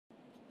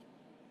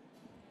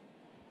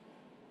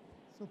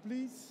So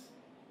please,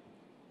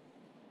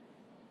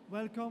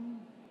 welcome.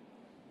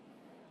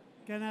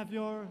 Can I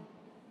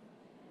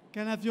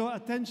have your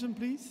attention,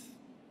 please?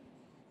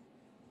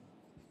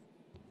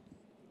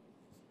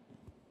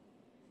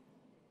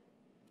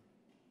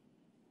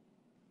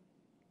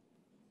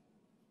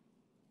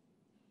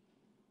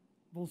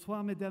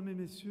 Bonsoir, mesdames et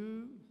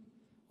messieurs.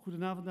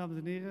 Goedenavond, dames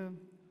en heren.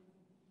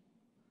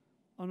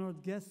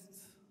 Honored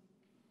guests,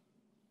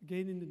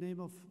 again in the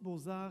name of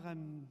BOZAR,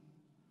 I'm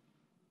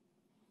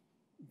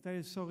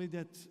very sorry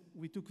that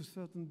we took a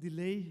certain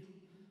delay,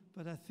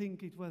 but I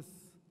think it was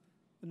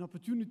an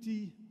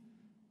opportunity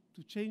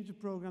to change the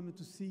program and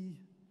to see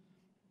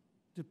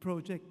the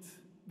project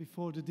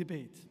before the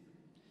debate.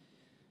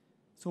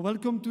 So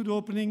welcome to the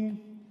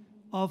opening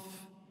of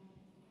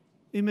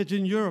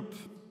Imagine Europe,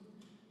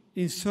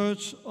 in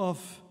search of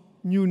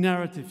new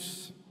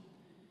narratives.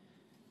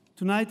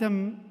 Tonight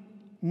I'm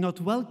not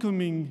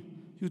welcoming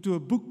you to a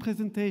book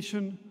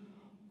presentation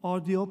or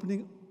the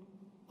opening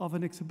of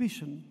an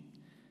exhibition.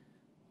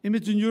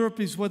 Imagine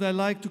Europe is what I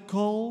like to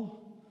call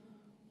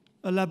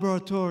a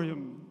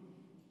laboratorium.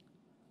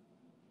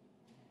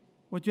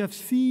 What you have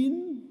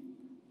seen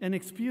and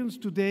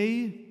experienced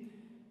today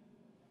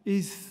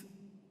is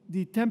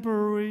the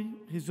temporary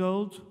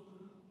result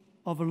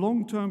of a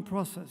long-term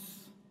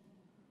process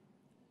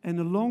and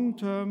a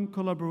long-term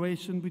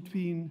collaboration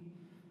between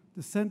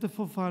the Center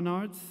for Fine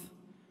Arts,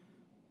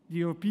 the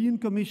European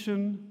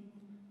Commission,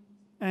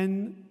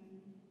 and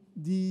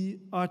the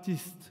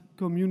artist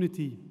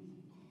community.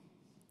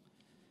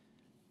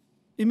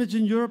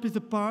 Imagine Europe is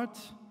a part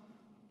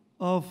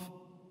of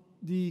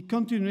the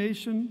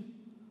continuation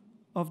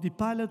of the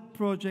pilot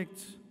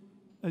project,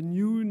 A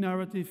New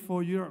Narrative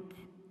for Europe,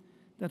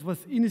 that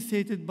was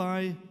initiated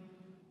by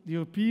the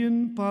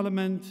European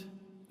Parliament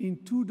in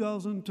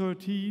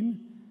 2013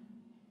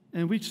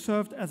 and which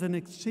served as an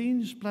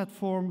exchange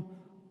platform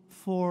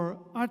for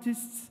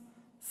artists,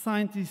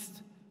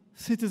 scientists,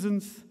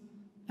 citizens,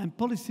 and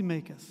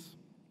policymakers.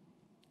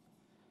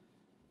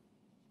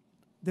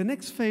 The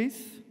next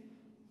phase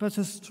puts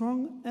a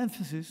strong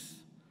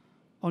emphasis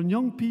on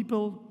young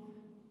people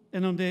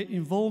and on their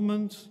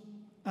involvement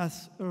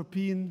as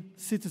European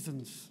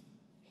citizens.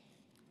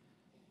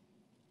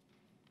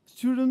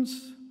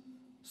 Students,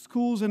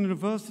 schools, and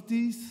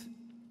universities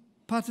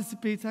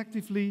participate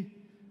actively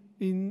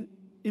in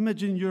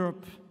Imagine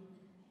Europe,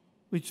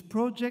 which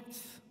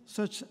projects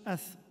such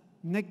as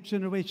Next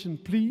Generation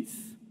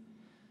Please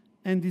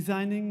and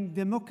Designing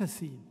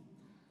Democracy.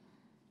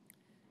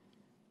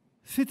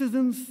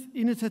 Citizens'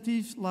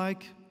 initiatives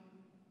like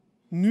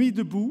Nuit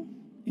debout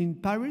in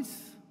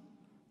Paris,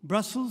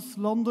 Brussels,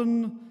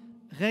 London,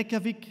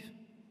 Reykjavik,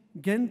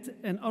 Ghent,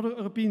 and other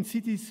European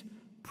cities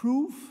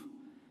prove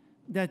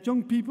that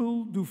young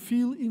people do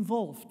feel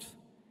involved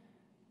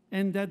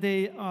and that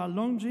they are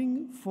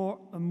longing for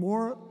a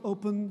more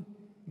open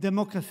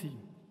democracy.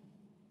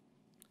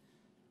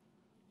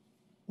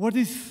 What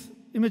is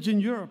Imagine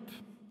Europe?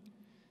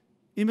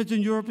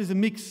 Imagine Europe is a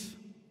mix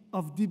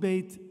of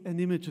debate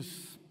and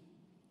images.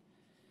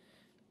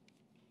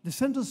 The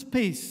central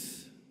space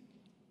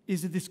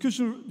is a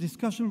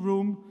discussion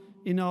room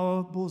in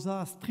our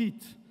BOZAR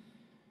street.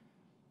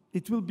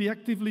 It will be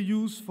actively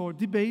used for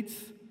debates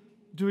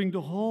during the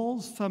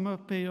whole summer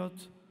period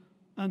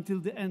until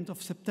the end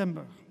of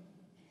September.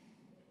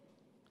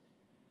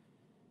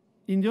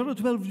 In the other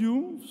 12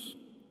 rooms,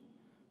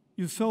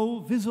 you saw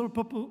visual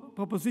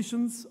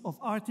propositions of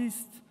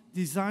artists,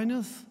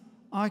 designers,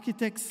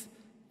 architects,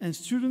 and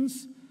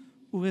students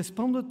who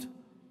responded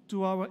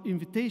to our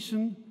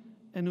invitation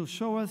and who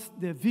show us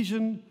their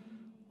vision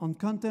on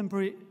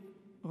contemporary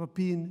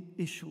European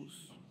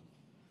issues.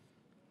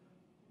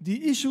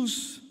 The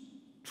issues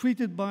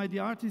treated by the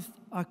artists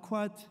are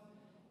quite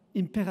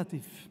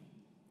imperative.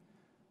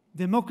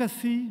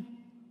 Democracy,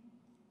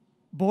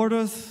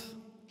 borders,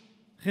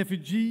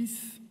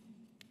 refugees,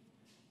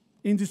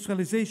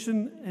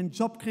 industrialization and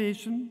job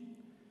creation,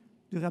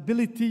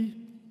 durability,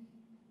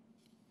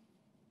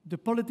 the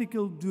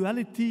political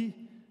duality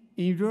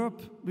in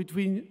Europe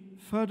between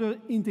further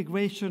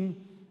integration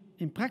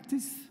in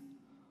practice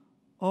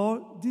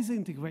or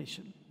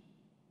disintegration,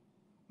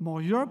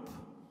 more Europe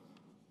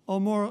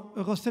or more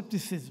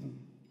Euroscepticism,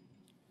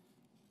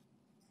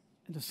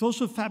 and the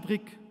social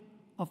fabric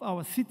of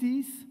our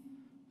cities,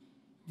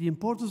 the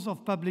importance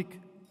of public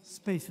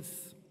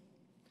spaces.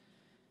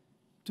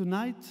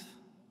 Tonight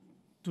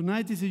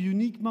is a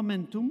unique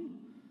momentum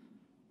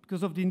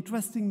because of the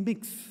interesting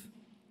mix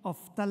of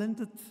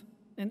talented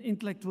and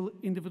intellectual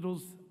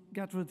individuals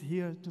gathered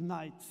here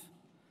tonight.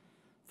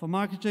 From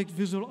architects,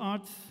 visual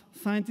arts,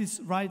 scientists,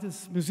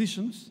 writers,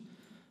 musicians,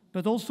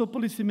 but also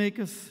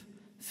policymakers,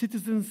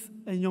 citizens,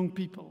 and young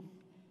people.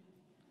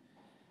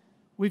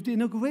 With the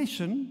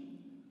inauguration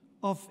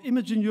of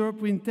Imagine Europe,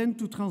 we intend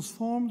to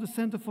transform the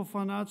Center for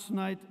Fine Arts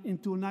tonight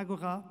into an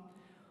agora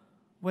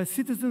where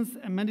citizens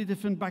and many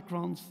different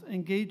backgrounds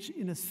engage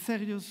in a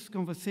serious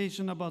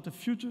conversation about the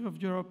future of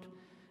Europe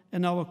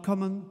and our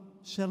common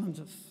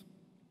challenges.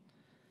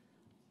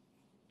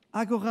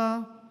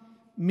 Agora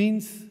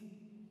means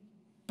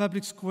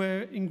public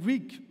square in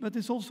Greek, but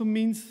this also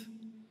means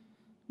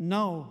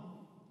now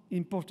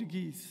in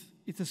Portuguese.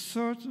 It is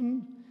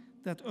certain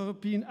that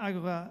European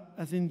Agora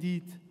has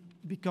indeed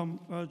become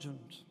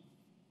urgent.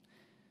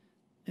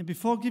 And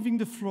before giving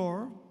the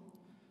floor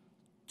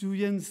to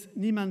Jens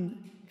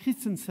Niemann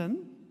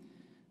Christensen,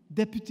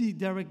 Deputy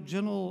Director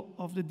General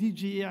of the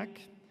DG EAC,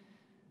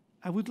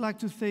 I would like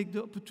to take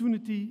the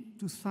opportunity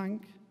to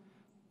thank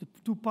the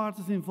two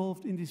parties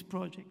involved in this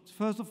project.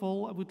 First of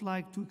all, I would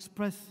like to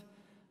express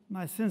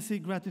my sincere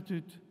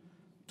gratitude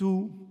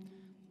to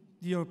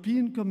the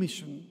European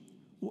Commission,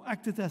 who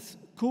acted as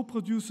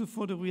co-producer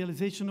for the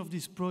realization of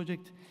this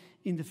project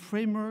in the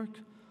framework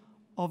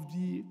of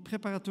the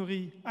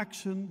preparatory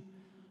action,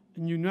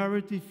 A New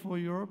Narrative for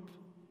Europe,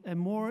 and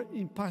more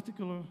in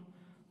particular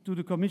to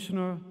the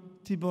Commissioner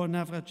Tibor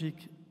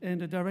Navracsics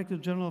and the Director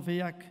General of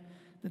EAC,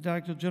 the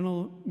Director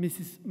General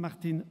Mrs.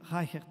 Martine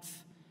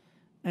Reichertz,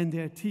 and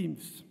their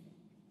teams.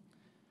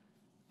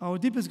 Our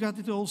deepest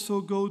gratitude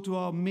also go to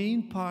our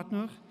main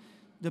partner,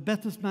 the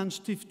Bertelsmann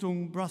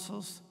Stiftung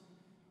Brussels,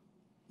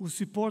 whose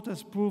support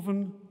has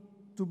proven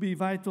to be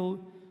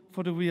vital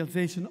for the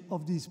realization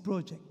of this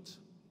project.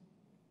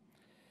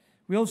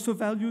 We also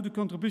value the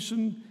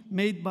contribution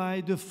made by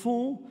the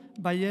Fonds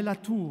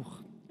Baillet-Latour,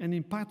 and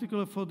in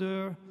particular for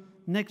their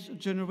Next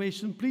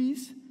Generation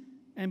Please,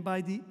 and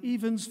by the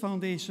Evans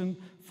Foundation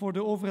for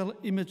the overall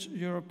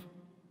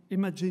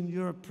Imagine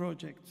Europe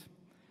project.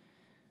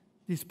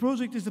 This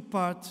project is a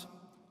part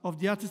of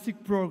the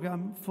artistic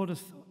program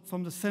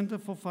from the Center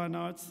for Fine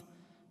Arts,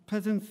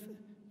 present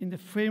in the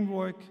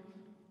framework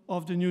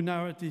of the New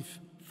Narrative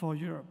for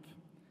Europe,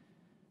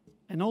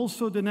 and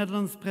also the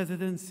Netherlands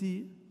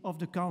presidency of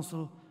the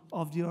Council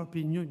of the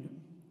European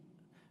Union.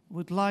 I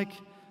would like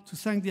to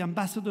thank the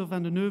Ambassador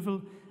van den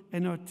Heuvel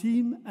and her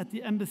team at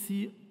the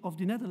Embassy of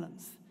the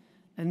Netherlands,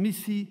 and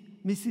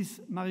Mrs.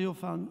 Mario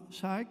van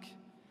Schaik,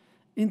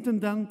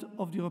 Intendant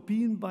of the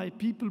European by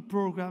People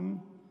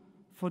Programme,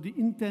 for the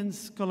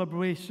intense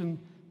collaboration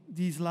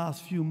these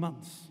last few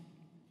months.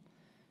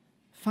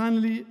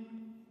 Finally,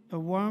 a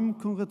warm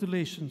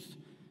congratulations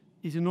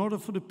is in order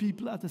for the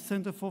people at the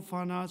Center for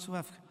Fine Arts who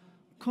have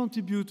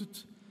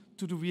contributed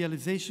to the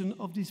realization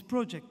of this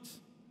project.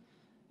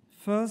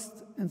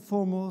 First and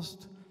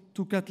foremost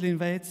to Kathleen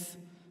Weitz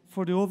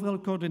for the overall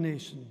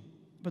coordination,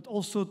 but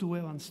also to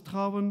Ewan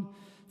Strouwen,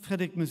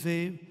 Frederik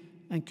Musée,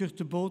 and Kurt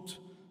de Boot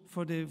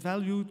for their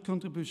valued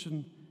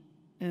contribution,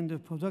 and the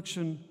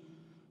production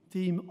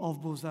team of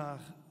BOZAR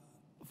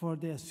for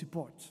their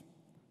support.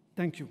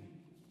 Thank you.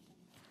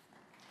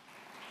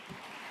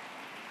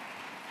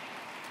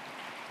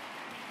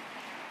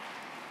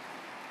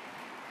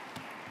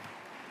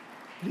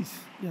 Please,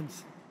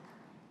 Jens.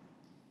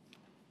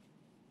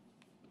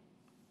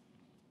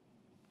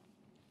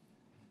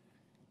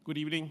 Good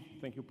evening.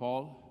 Thank you,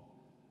 Paul.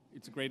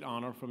 It's a great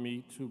honor for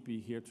me to be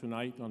here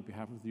tonight on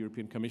behalf of the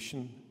European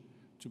Commission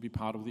to be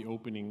part of the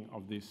opening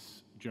of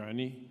this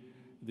journey,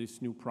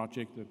 this new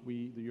project that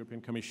we, the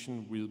European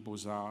Commission, with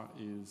BOZAR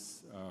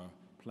is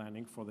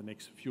planning for the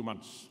next few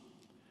months.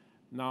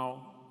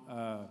 Now,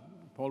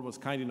 Paul was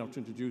kind enough to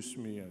introduce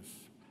me as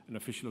an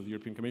official of the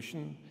European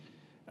Commission.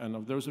 And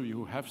of those of you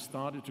who have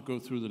started to go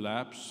through the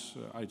labs,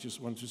 I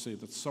just want to say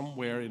that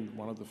somewhere in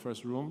one of the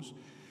first rooms,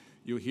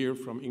 you hear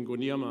from Ingo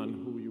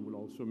Niermann, who you will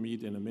also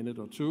meet in a minute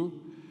or two,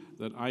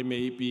 that I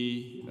may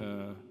be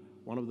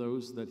one of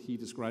those that he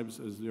describes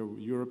as the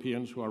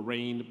Europeans who are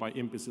reigned by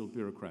imbecile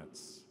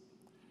bureaucrats.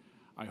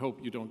 I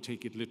hope you don't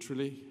take it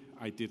literally.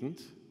 I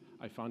didn't.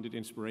 I found it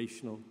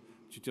inspirational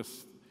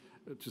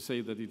to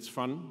say that it's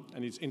fun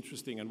and it's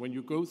interesting. And when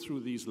you go through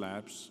these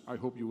labs, I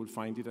hope you will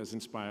find it as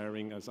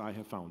inspiring as I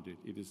have found it.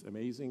 It is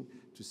amazing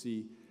to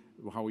see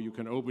how you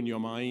can open your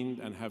mind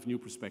and have new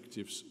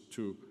perspectives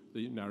to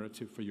the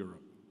narrative for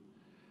Europe.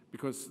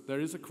 Because there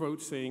is a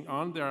quote saying,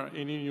 aren't there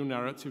any new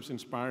narratives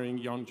inspiring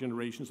young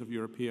generations of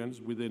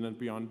Europeans within and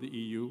beyond the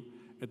EU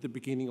at the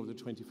beginning of the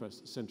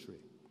 21st century?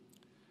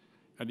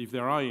 And if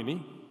there are any,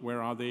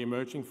 where are they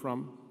emerging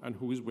from and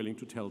who is willing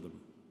to tell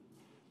them?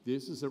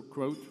 This is a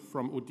quote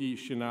from Odile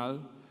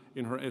Chenal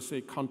in her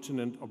essay,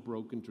 Continent of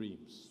Broken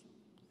Dreams.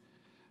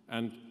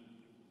 And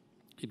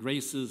it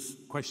raises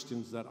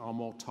questions that are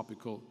more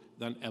topical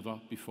than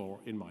ever before,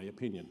 in my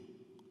opinion.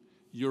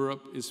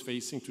 Europe is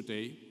facing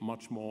today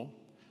much more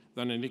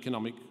than an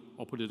economic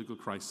or political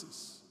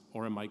crisis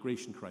or a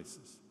migration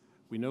crisis.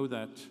 We know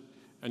that,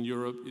 and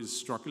Europe is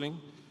struggling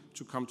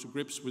to come to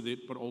grips with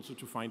it, but also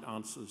to find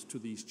answers to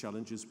these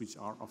challenges which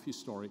are of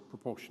historic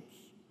proportions.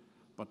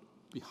 But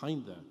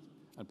behind that,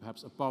 and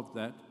perhaps above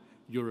that,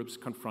 Europe's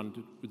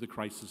confronted with the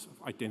crisis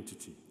of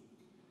identity.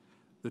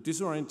 The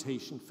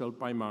disorientation felt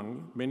by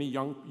many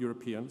young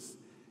Europeans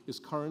is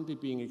currently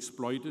being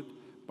exploited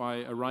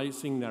by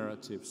arising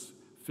narratives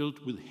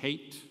filled with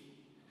hate,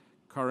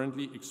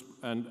 currently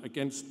and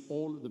against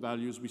all the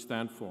values we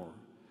stand for.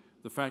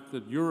 The fact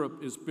that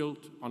Europe is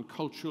built on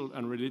cultural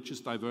and religious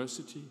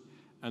diversity,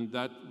 and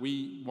that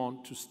we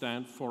want to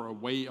stand for a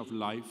way of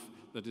life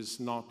that is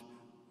not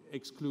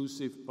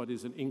exclusive, but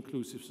is an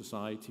inclusive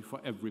society for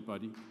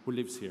everybody who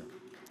lives here.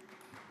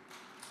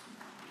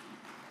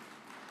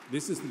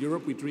 This is the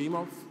Europe we dream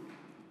of,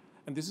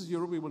 and this is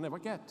Europe we will never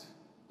get.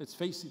 Let's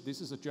face it, this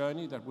is a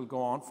journey that will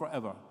go on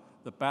forever.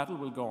 The battle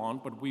will go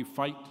on, but we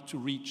fight to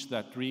reach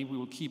that dream. We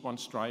will keep on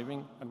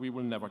striving, and we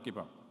will never give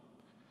up.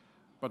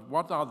 But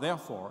what are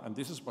therefore, and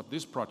this is what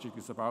this project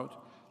is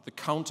about, the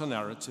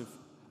counter-narrative,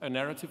 a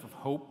narrative of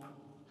hope,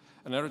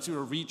 a narrative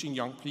of reaching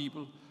young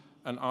people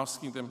and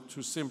asking them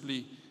to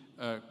simply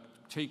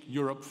take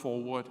Europe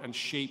forward and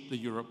shape the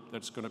Europe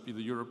that's going to be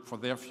the Europe for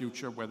their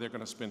future, where they're going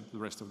to spend the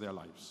rest of their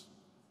lives.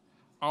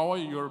 Our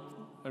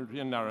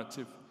European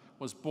narrative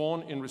was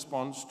born in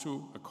response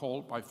to a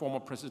call by former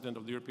President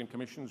of the European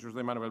Commission,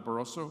 José Manuel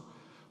Barroso,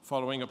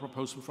 following a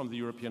proposal from the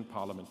European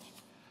Parliament.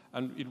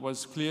 And it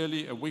was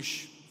clearly a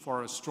wish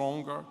for a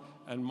stronger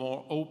and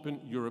more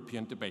open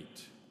European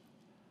debate.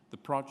 The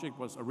project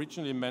was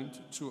originally meant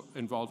to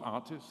involve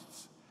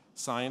artists,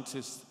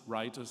 scientists,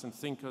 writers, and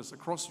thinkers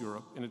across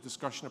Europe in a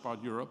discussion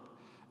about Europe,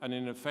 and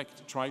in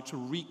effect try to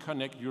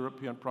reconnect the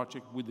European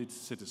project with its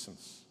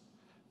citizens.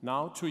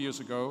 Now, 2 years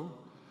ago,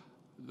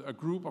 a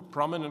group of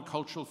prominent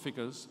cultural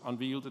figures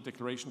unveiled a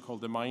declaration called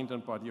The Mind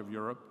and Body of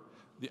Europe,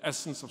 the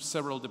essence of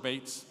several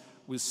debates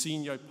with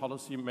senior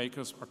policy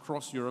makers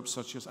across Europe,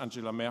 such as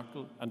Angela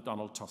Merkel and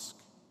Donald Tusk.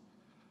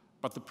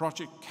 But the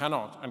project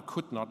cannot and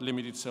could not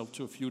limit itself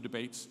to a few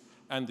debates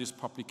and this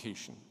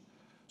publication.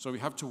 So we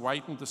have to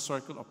widen the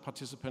circle of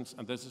participants,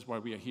 and this is why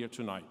we are here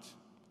tonight.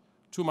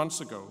 2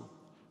 months ago,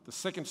 the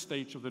second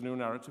stage of the new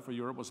narrative for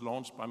Europe was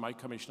launched by my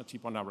Commissioner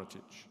Tibor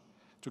Navratil,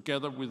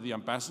 together with the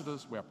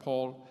ambassadors, where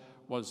Paul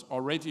was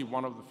already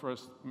one of the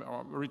first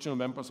original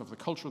members of the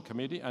Cultural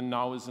Committee and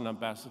now is an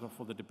ambassador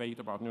for the debate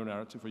about new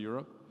narrative for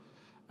Europe.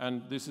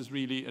 And this is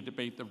really a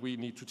debate that we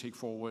need to take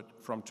forward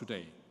from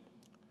today.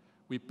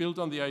 We build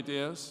on the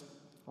ideas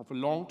of a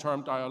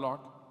long-term dialogue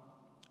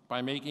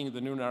by making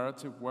the new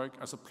narrative work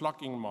as a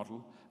plugging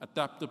model,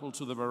 adaptable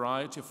to the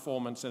variety of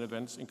formats and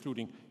events,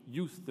 including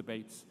youth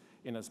debates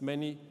in as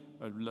many,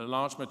 a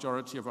large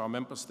majority of our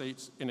member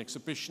states, in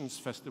exhibitions,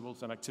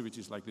 festivals, and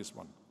activities like this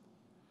one.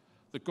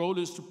 The goal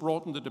is to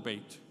broaden the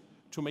debate,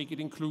 to make it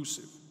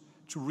inclusive,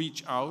 to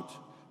reach out,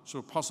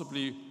 so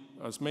possibly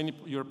as many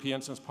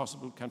Europeans as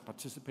possible can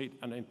participate,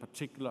 and in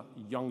particular,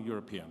 young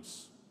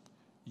Europeans.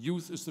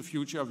 Youth is the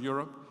future of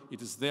Europe.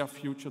 It is their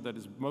future that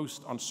is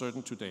most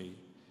uncertain today.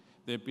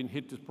 They've been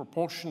hit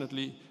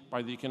disproportionately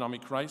by the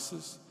economic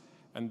crisis,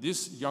 and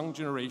this young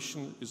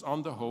generation is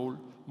on the whole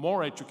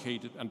more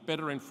educated and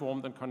better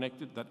informed and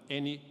connected than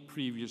any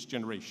previous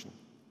generation.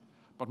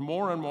 But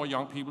more and more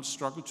young people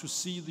struggle to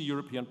see the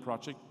European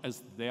project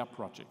as their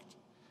project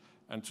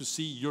and to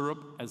see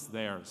Europe as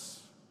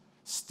theirs.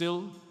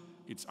 Still,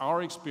 it's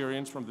our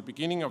experience from the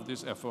beginning of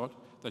this effort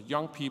that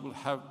young people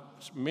have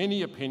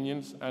many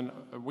opinions and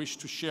wish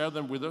to share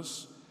them with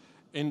us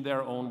in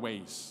their own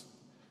ways.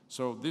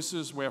 So this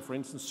is where, for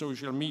instance,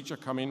 social media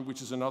come in,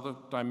 which is another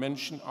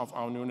dimension of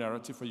our new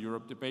narrative for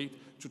Europe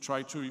debate to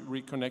try to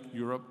reconnect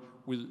Europe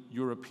with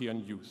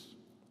European youth.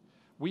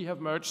 We have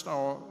merged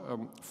our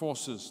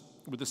forces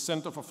with the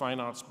Center for Fine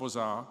Arts,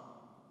 BOZAR,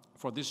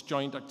 for this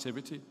joint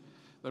activity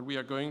that we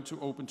are going to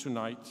open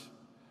tonight.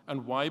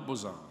 And why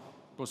BOZAR?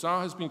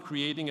 BOZAR has been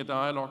creating a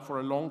dialogue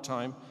for a long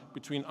time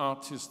between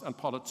artists and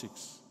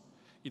politics.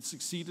 It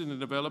succeeded in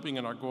developing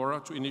an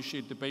agora to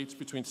initiate debates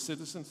between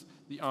citizens,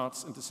 the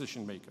arts, and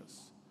decision makers.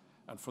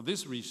 And for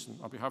this reason,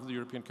 on behalf of the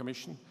European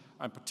Commission,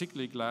 I'm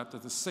particularly glad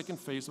that the second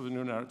phase of the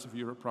New Narrative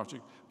Europe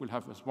project will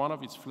have as one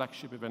of its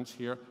flagship events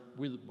here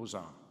with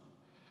BOZAR.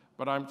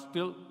 But I'm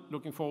still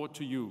looking forward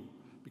to you,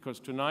 because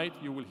tonight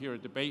you will hear a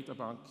debate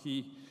about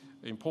key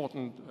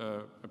important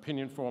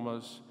opinion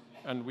formers,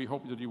 and we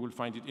hope that you will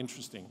find it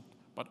interesting.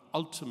 But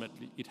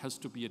ultimately, it has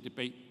to be a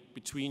debate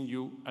between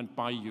you and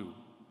by you.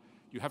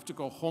 You have to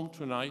go home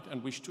tonight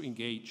and wish to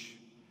engage.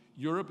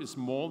 Europe is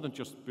more than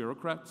just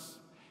bureaucrats.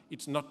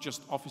 It's not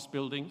just office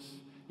buildings.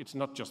 It's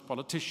not just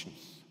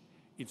politicians.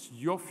 It's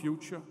your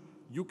future.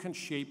 You can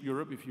shape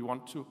Europe if you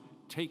want to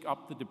take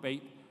up the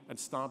debate and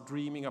start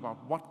dreaming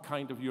about what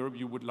kind of Europe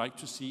you would like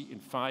to see in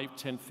 5,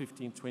 10,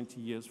 15, 20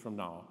 years from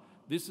now.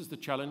 This is the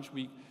challenge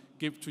we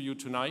give to you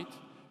tonight,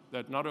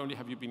 that not only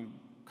have you been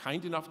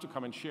kind enough to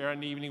come and share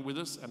an evening with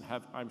us and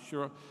have, I'm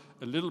sure,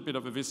 a little bit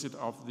of a visit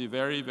of the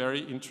very, very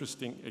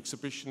interesting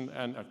exhibition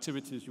and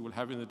activities you will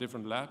have in the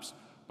different labs,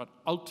 but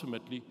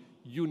ultimately,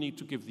 you need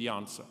to give the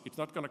answer. It's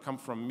not going to come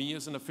from me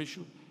as an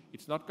official.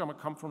 It's not going to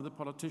come from the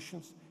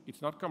politicians.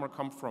 It's not going to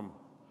come from,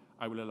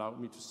 I will allow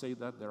me to say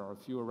that, there are a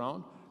few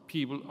around,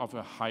 people of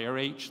a higher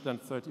age than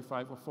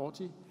 35 or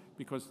 40,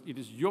 because it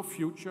is your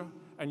future,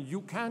 and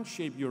you can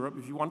shape Europe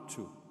if you want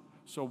to.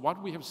 So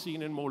what we have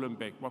seen in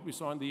Molenbeek, what we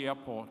saw in the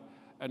airport,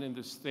 and in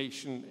the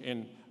station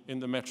in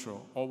the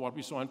metro, or what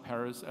we saw in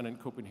Paris and in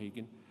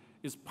Copenhagen,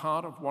 is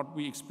part of what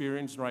we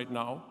experience right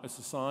now, a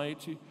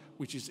society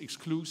which is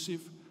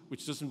exclusive,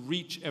 which doesn't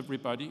reach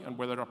everybody, and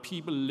where there are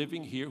people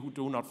living here who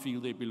do not feel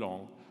they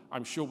belong.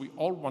 I'm sure we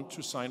all want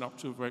to sign up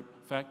to the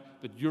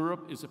fact that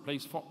Europe is a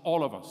place for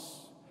all of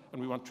us, and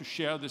we want to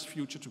share this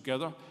future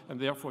together, and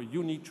therefore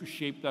you need to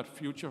shape that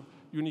future,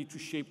 you need to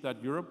shape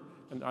that Europe,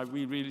 and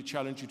we really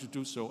challenge you to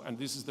do so, and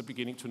this is the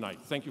beginning tonight.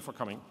 Thank you for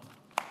coming.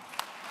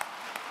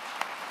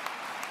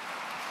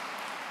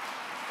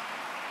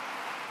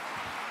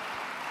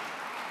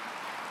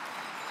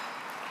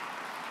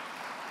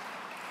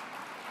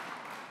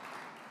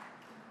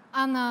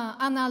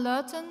 Anna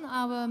Leuten,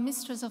 our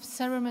mistress of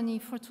ceremony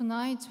for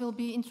tonight, will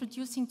be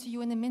introducing to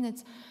you in a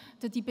minute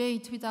the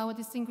debate with our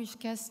distinguished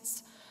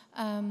guests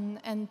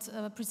and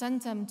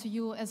present them to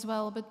you as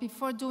well. But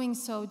before doing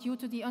so, due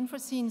to the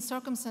unforeseen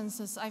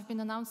circumstances I've been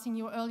announcing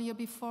you earlier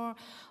before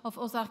of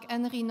Ozark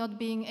Henry not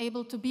being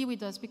able to be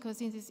with us because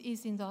he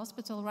is in the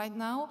hospital right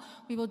now,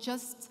 we will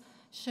just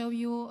show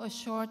you a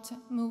short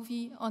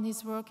movie on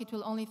his work. It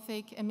will only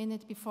take a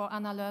minute before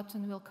Anna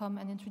Leuten will come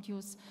and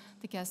introduce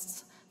the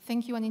guests.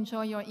 Thank you and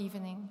enjoy your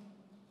evening.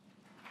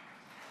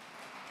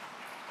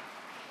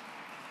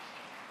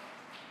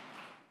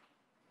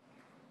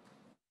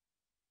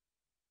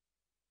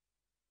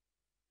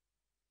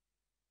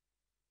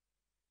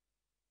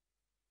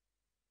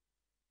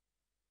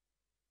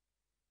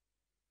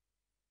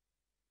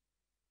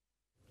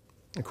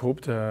 Ik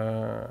hoop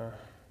dat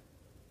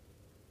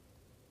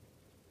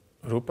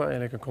Europa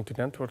eigenlijk een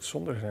continent wordt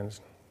zonder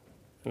grenzen.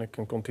 Eigenlijk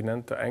een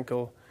continent dat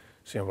enkel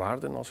zijn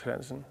waarden als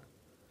grenzen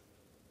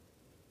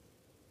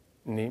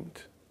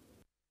neemt.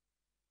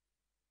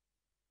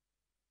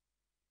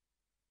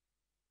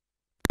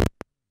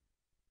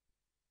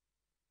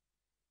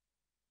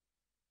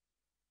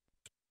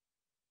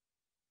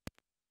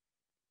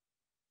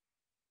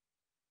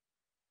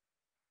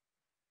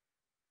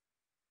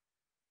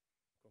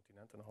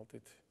 Continent nog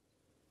altijd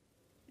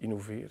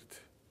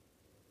innoveert,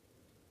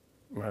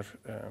 maar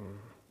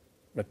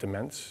met de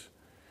mens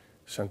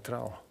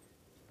centraal.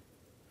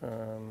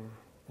 Een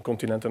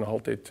continent dat nog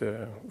altijd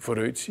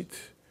vooruit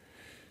ziet,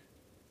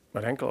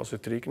 maar enkel als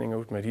het rekening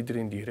houdt met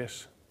iedereen die er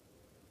is.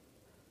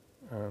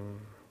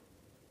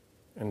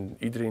 En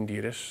iedereen die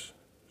er is,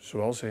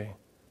 zoals hij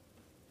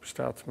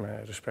bestaat,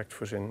 met respect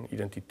voor zijn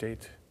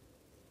identiteit.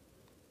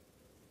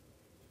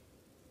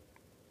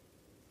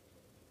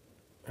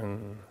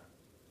 Een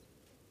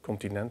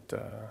continent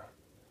dat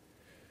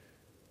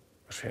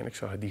waarschijnlijk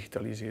zal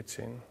gedigitaliseerd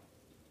zijn,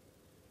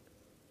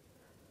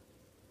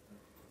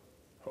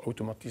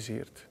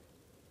 geautomatiseerd,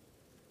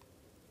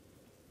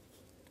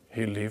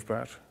 heel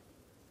leefbaar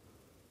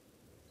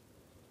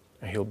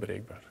en heel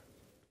bereikbaar.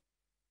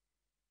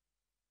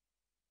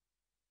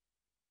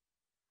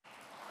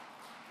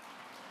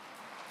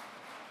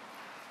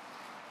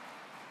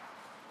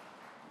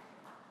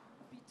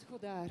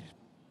 BOZAR.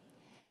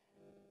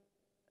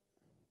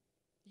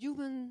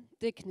 Human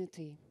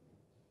dignity,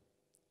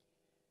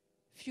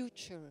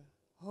 future,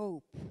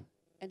 hope,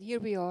 and here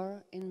we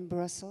are in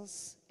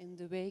Brussels in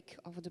the wake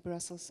of the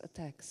Brussels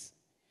attacks.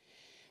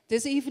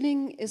 This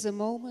evening is a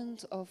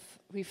moment of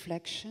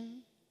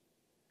reflection,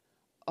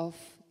 of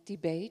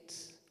debate,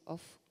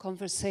 of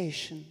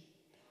conversation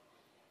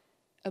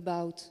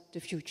about the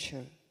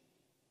future.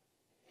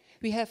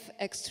 We have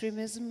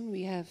extremism,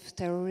 we have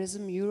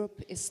terrorism.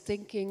 Europe is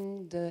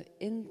thinking the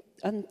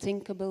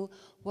unthinkable.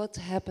 What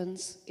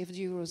happens if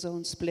the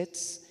Eurozone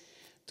splits?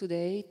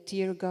 Today,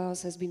 tear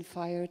gas has been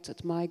fired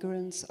at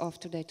migrants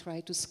after they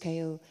tried to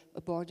scale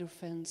a border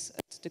fence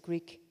at the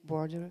Greek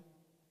border.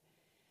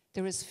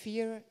 There is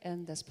fear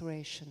and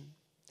desperation.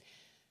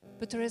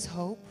 But there is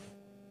hope,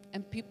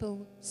 and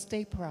people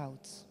stay proud.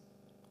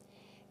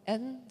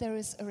 And there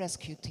is a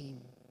rescue team.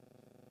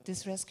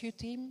 This rescue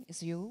team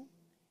is you.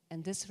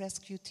 And this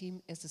rescue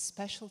team is the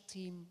special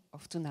team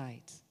of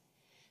tonight.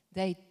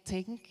 They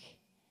think,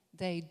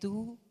 they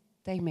do,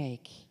 they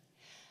make.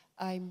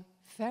 I'm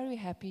very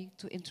happy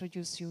to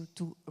introduce you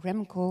to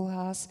Rem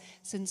Koolhaas,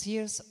 since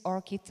years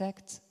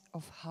architect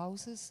of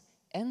houses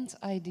and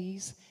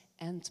ideas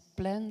and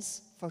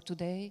plans for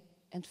today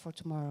and for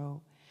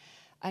tomorrow.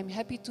 I'm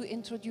happy to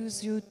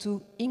introduce you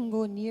to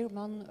Ingo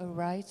Niermann, a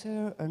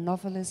writer, a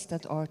novelist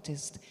and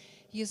artist.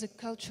 He is a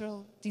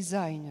cultural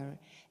designer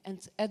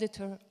and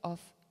editor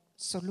of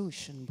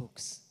Solution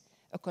Books,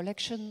 a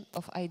collection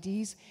of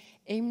ideas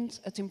aimed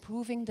at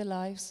improving the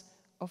lives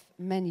of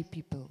many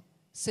people,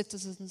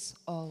 citizens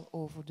all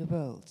over the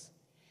world.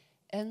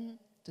 And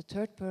the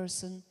third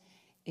person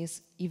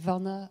is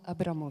Ivana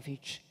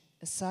Abramovic,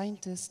 a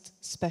scientist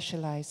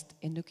specialized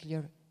in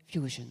nuclear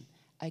fusion.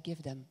 I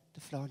give them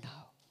the floor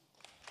now.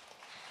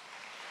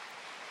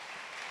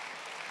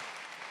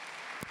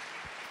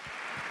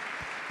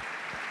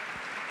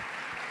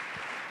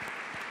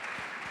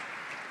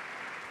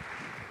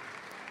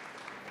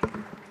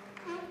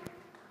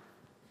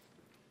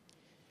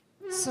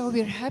 So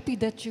we're happy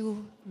that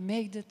you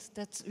made it,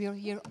 that we're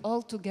here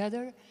all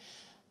together.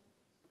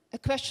 A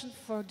question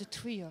for the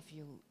three of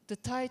you. The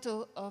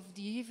title of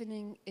the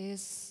evening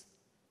is,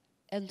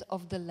 and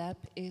of the lab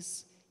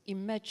is,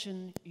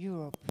 Imagine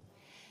Europe.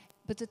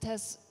 But it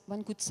has,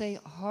 one could say,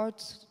 hard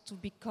to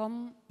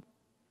become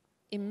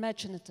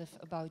imaginative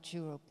about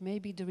Europe.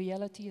 Maybe the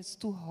reality is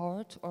too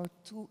hard or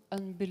too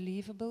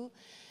unbelievable.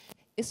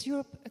 Is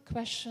Europe a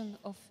question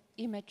of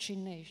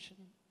imagination?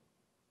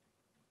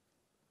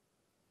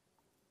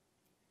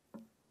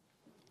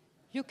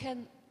 You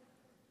can...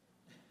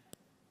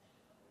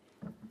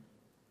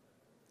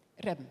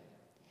 Rem,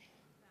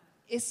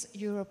 is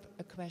Europe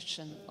a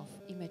question of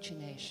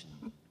imagination?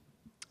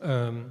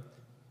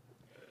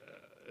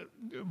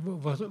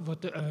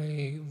 What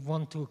I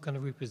want to kind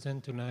of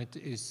represent tonight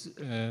is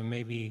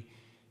maybe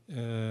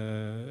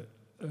a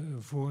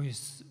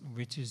voice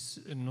which is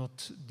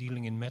not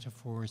dealing in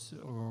metaphors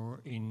or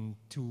in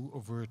too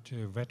overt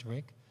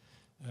rhetoric,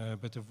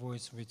 but a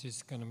voice which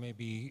is kind of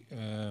maybe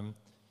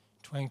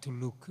trying to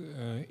look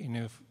in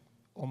a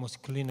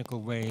almost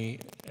clinical way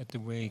at the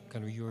way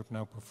kind of Europe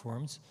now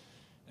performs.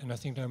 And I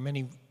think there are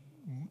many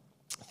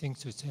things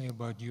to say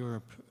about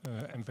Europe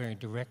and very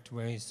direct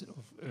ways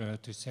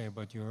to say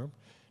about Europe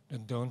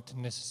that don't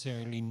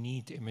necessarily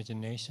need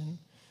imagination.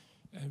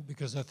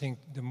 Because I think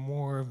the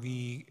more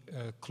we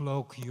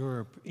cloak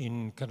Europe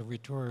in kind of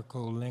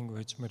rhetorical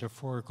language,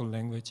 metaphorical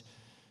language,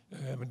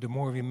 the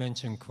more we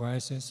mention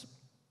crisis,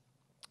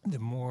 the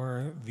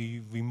more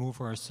we remove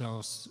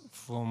ourselves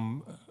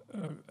from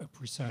a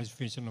precise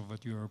vision of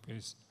what Europe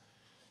is.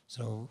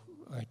 So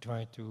I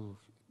try to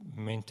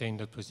maintain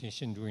that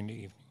position during the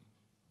evening.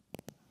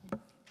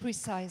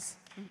 Precise.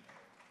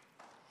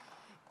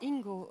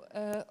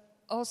 Ingo,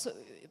 also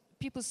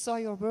people saw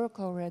your work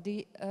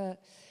already.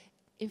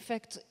 In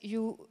fact,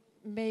 you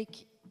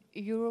make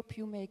Europe,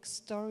 you make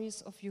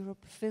stories of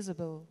Europe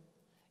visible.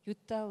 You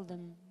tell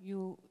them,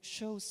 you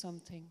show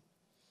something.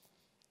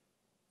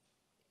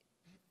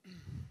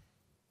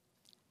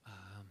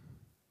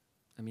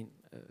 I mean,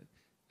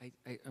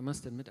 I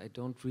must admit I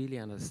don't really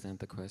understand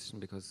the question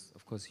because,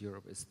 of course,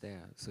 Europe is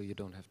there, so you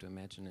don't have to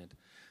imagine it.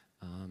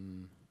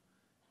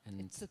 And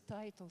it's a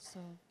title, so...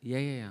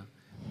 Yeah.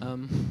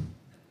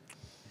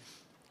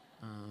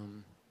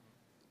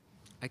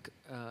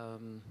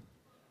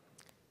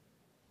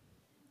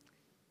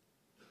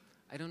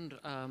 I don't...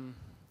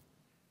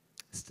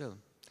 still,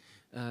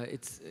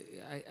 it's...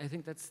 I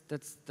think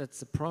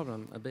that's a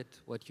problem a bit,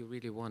 what you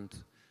really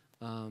want.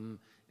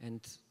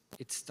 And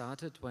it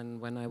started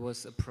when I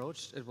was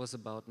approached. It was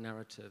about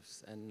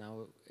narratives, and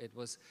now it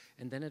was,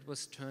 and then it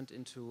was turned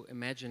into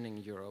imagining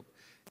Europe.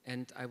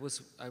 And I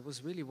was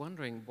really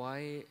wondering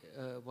why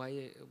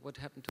what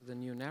happened to the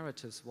new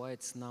narratives? Why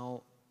it's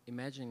now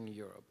imagining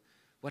Europe?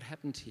 What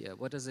happened here?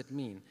 What does it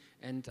mean?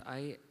 And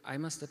I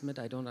must admit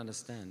I don't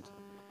understand,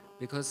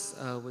 because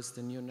with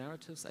the new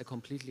narratives I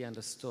completely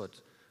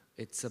understood.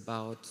 It's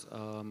about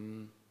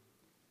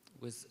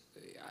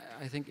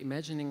I think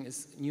imagining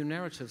is new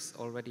narratives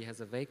already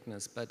has a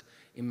vagueness, but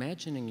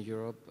imagining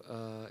Europe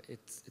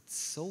it's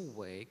so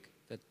vague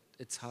that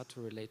it's hard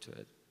to relate to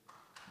it.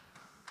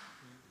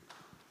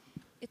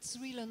 It's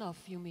real enough,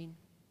 you mean?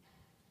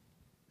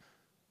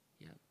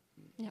 Yeah.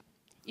 Yeah.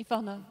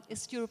 Ivana,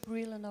 is Europe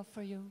real enough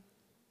for you?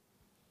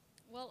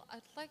 Well,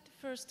 I'd like to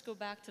first go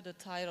back to the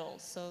title.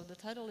 So the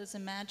title is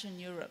Imagine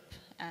Europe,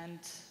 and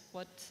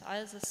what I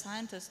as a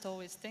scientist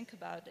always think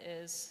about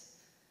is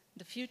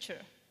the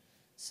future.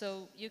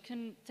 So you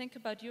can think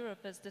about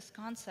Europe as this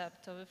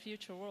concept of a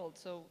future world.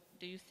 So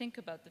do you think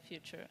about the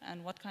future,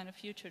 and what kind of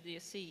future do you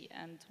see,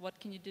 and what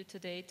can you do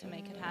today to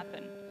make it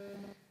happen?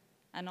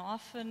 And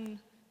often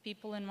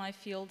people in my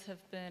field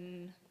have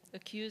been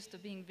accused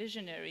of being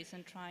visionaries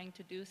and trying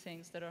to do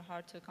things that are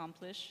hard to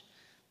accomplish,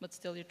 but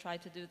still you try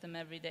to do them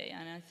every day.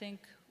 And I think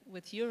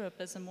with Europe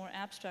as a more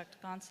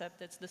abstract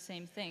concept, it's the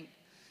same thing.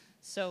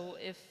 So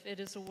if it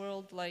is a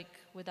world like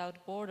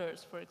without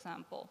borders, for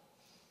example,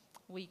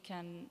 we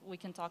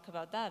can talk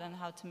about that and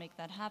how to make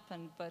that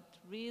happen. But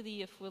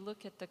really, if we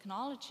look at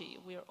technology,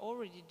 we are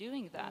already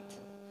doing that.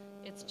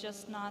 It's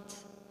just not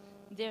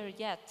there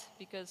yet,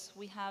 because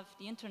we have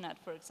the internet,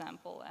 for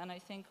example, and I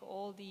think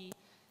all the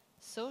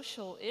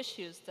social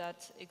issues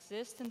that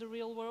exist in the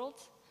real world,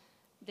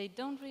 they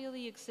don't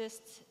really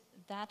exist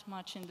that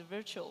much in the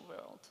virtual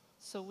world.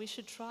 So we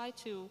should try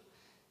to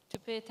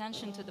pay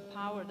attention to the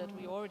power that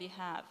we already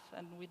have,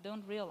 and we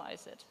don't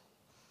realize it.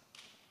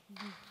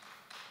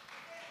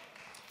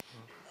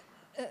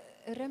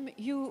 Rem,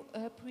 you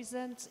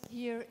present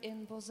here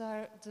in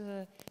BOZAR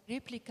the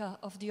replica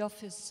of the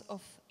office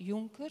of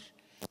Juncker,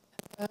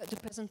 the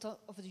President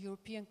of the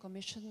European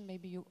Commission.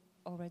 Maybe you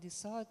already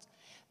saw it.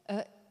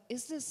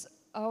 Is this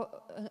a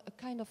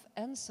kind of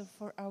answer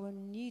for our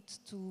need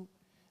to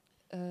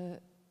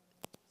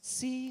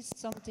see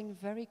something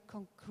very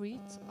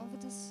concrete of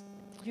this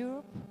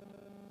Europe?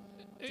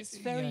 This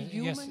very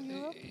human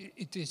Europe?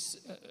 It is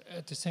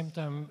at the same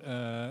time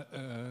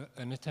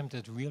an attempt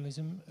at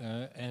realism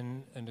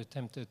and an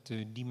attempt at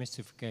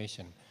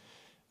demystification.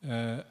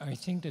 I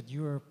think that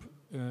Europe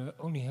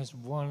only has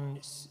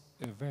one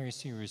very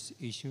serious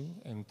issue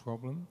and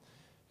problem,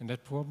 and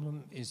that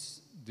problem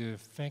is the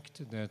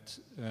fact that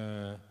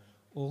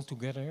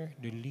altogether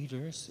the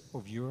leaders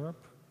of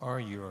Europe are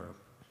Europe.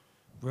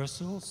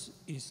 Brussels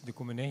is the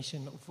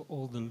combination of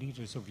all the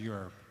leaders of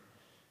Europe.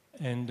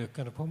 And the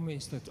kind of problem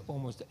is that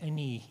almost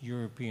any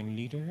European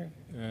leader,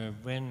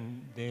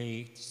 when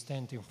they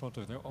stand in front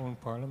of their own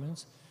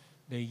parliaments,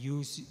 they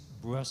use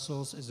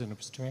Brussels as an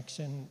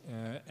abstraction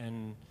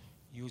and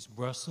use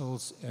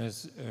Brussels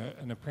as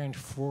an apparent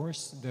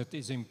force that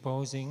is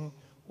imposing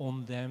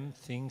on them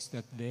things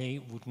that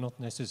they would not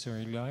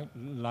necessarily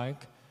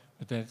like,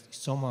 but that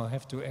somehow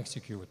have to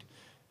execute.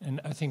 And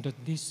I think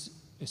that this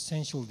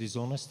essential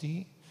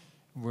dishonesty,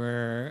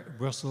 where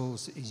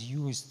Brussels is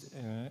used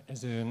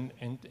as an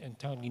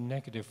entirely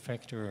negative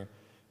factor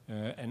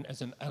and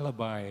as an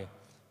alibi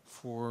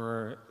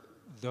for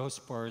those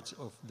parts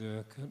of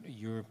the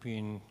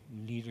European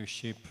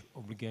leadership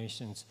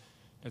obligations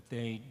that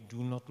they do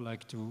not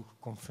like to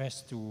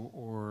confess to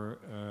or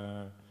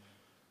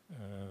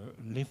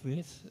live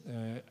with,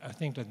 I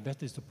think that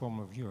that is the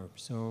problem of Europe.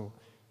 So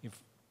if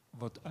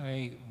what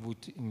I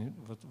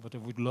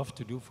would love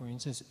to do, for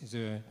instance, is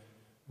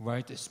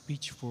write a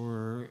speech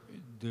for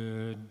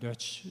the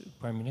Dutch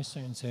Prime Minister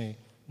and say,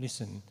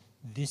 listen,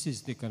 this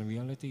is the kind of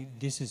reality,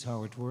 this is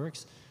how it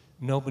works.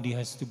 Nobody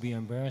has to be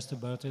embarrassed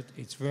about it.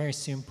 It's very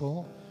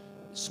simple.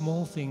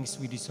 Small things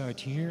we decide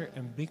here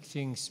and big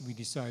things we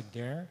decide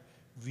there.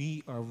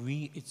 We are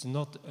we, it's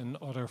not an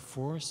other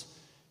force.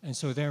 And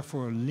so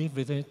therefore live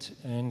with it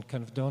and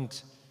kind of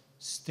don't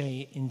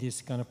stay in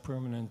this kind of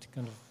permanent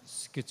kind of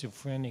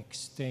schizophrenic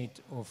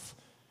state of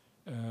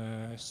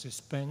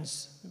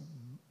suspense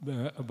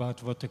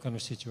about what the kind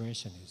of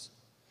situation is.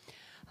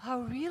 How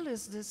real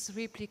is this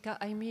replica?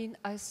 I mean,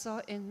 I saw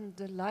in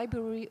the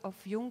library of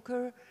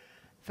Juncker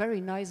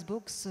very nice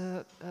books.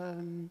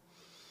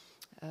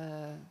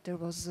 There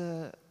was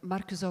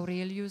Marcus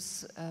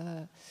Aurelius,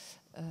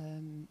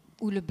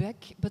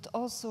 Houellebecq, but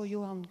also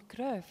Johan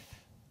Cruyff.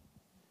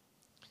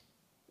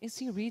 Is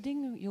he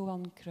reading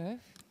Johan Cruyff?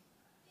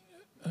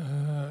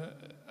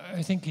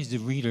 I think he's a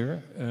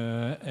reader,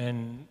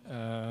 and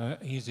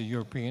he's a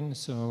European,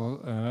 so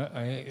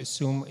I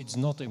assume it's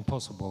not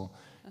impossible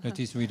that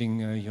he's reading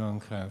Johan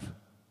Cruyff.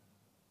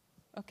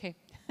 Okay,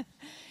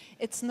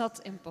 it's not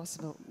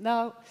impossible.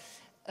 Now,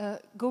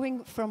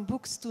 going from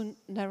books to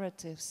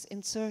narratives,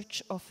 in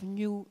search of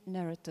new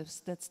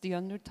narratives, that's the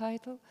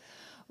undertitle.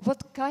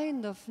 What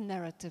kind of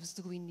narratives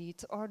do we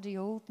need? Are the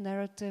old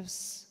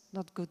narratives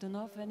not good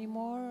enough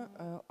anymore,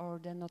 or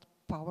they're not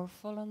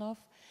powerful enough?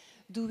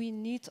 Do we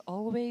need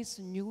always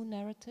new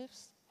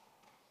narratives?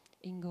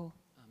 Ingo?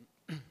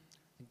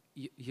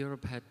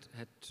 Europe had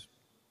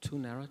two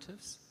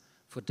narratives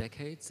for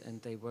decades,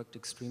 and they worked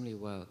extremely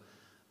well.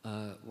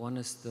 One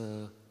is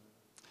the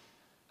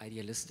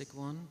idealistic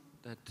one,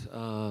 that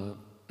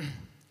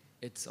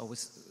it's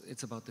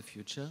about the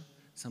future,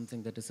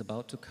 something that is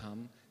about to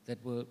come,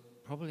 that will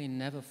probably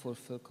never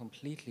fulfill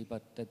completely,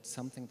 but that's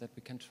something that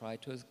we can try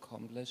to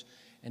accomplish.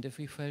 And if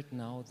we failed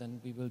now,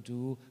 then we will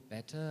do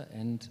better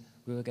and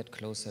we will get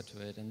closer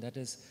to it. And that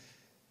is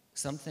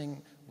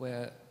something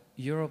where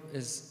Europe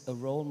is a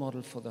role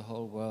model for the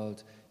whole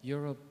world.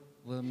 Europe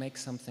will make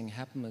something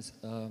happen as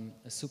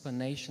a super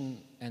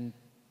nation, and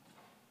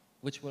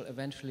which will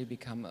eventually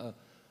become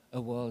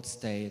a world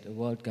state, a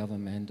world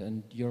government,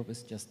 and Europe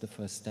is just the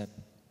first step.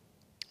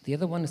 The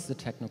other one is the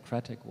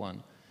technocratic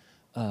one.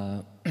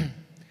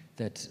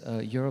 That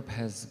Europe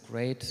has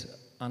great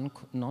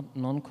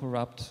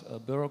non-corrupt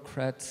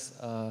bureaucrats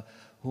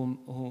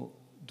who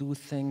do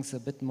things a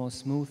bit more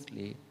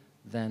smoothly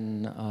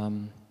than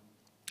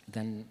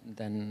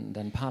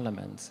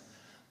parliaments.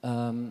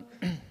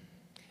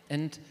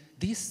 And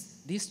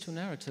these two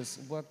narratives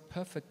work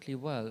perfectly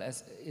well,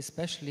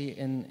 especially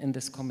in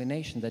this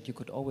combination that you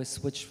could always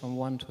switch from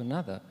one to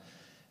another.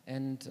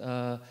 And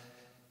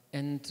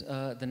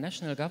the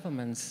national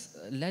governments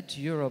led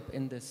Europe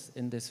in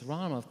this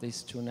realm of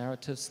these two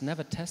narratives,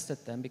 never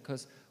tested them,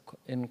 because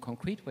in a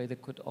concrete way there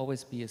could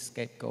always be a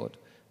scapegoat,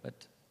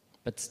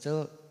 but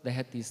still they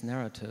had these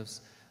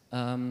narratives.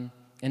 And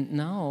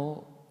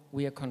now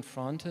we are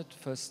confronted,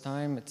 first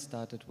time it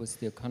started with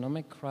the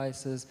economic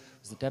crisis,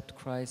 with the debt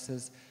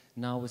crisis,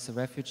 now with the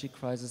refugee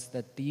crisis,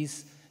 that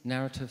these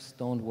narratives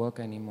don't work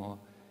anymore.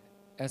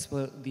 As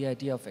well, the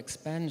idea of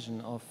expansion,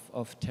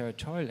 of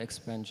territorial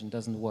expansion,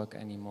 doesn't work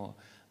anymore.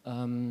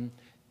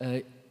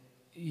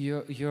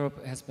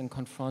 Europe has been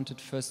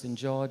confronted first in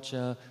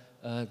Georgia,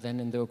 then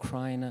in the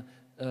Ukraine,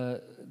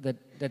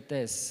 that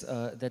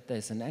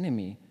there's an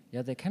enemy.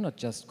 Yeah, they cannot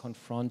just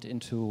confront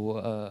into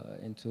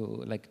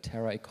like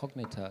terra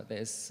incognita.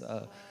 There's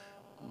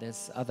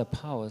other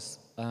powers,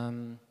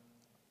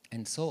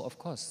 and so of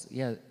course,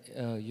 yeah,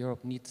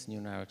 Europe needs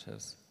new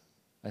narratives.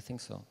 I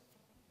think so.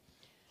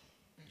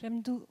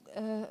 Rem,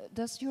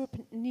 does Europe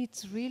need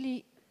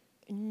really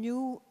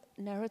new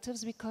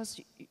narratives?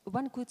 Because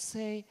one could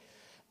say,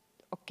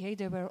 okay,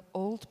 there were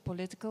old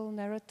political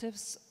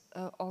narratives,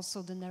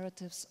 also the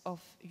narratives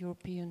of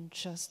European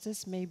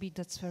justice. Maybe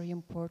that's very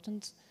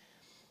important.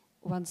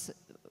 One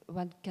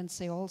can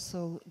say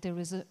also there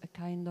is a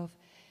kind of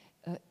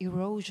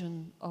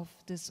erosion of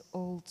this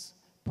old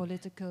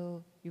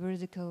political,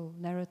 juridical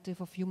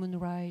narrative of human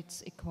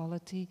rights,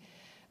 equality.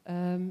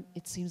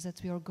 It seems that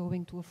we are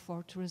going to a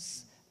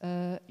fortress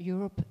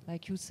Europe,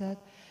 like you said.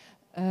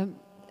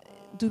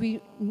 Do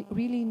we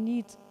really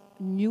need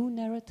new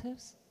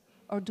narratives,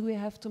 or do we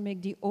have to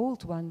make the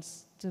old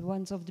ones, the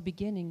ones of the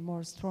beginning,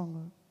 more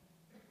stronger?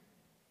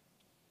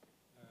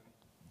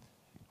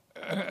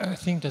 I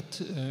think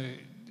that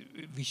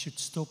we should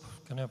stop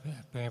kind of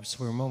perhaps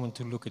for a moment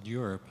to look at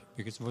Europe,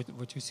 because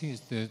what you see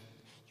is that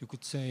you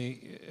could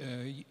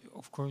say,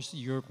 of course,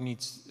 Europe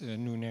needs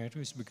new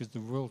narratives because the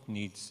world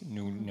needs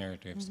new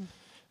narratives.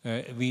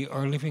 We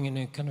are living in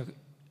a kind of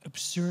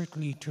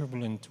absurdly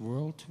turbulent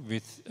world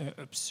with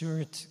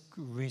absurd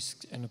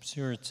risks and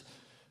absurd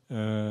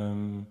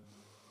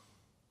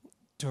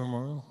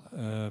turmoil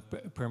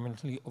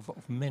permanently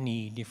of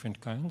many different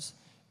kinds.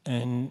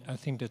 And I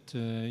think that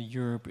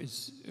Europe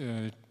is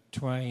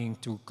trying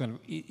to kind of,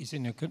 is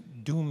in a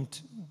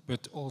doomed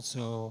but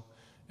also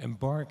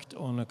embarked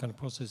on a kind of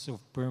process of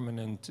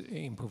permanent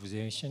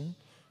improvisation.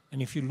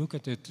 And if you look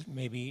at it,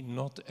 maybe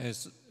not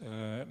as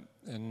a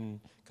kind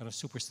of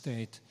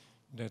superstate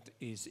that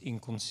is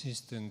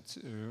inconsistent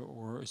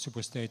or a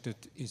superstate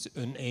that is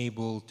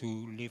unable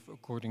to live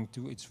according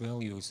to its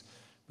values,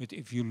 but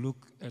if you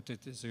look at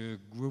it as a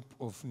group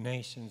of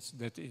nations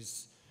that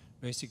is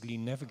basically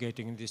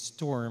navigating this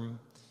storm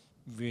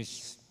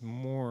with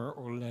more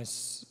or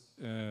less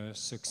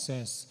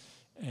success,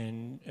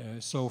 and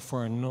so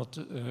far not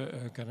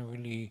a kind of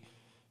really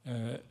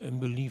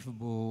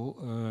unbelievable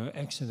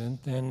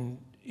accident, then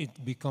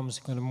it becomes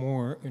kind of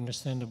more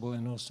understandable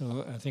and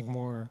also, I think,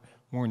 more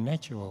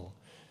natural.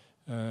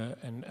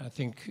 And I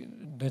think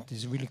that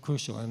is really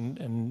crucial.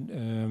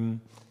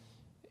 And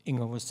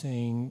Ingo was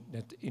saying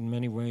that in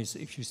many ways,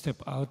 if you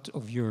step out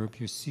of Europe,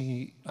 you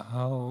see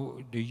how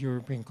the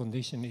European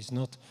condition is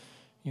not,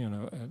 you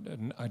know,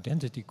 an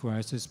identity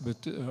crisis,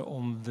 but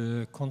on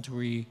the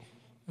contrary,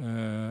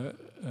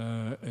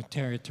 a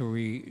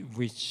territory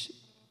which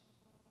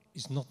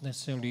is not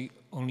necessarily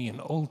only an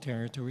old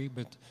territory,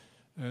 but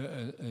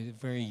a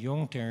very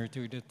young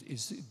territory that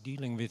is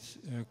dealing with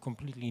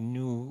completely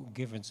new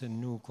givens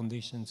and new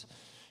conditions,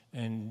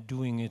 and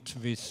doing it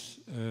with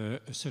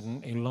a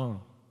certain elan.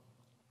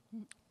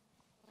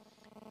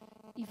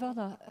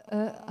 Ivana,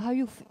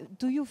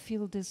 do you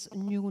feel these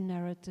new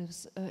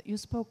narratives? You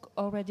spoke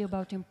already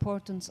about the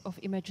importance of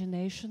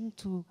imagination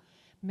to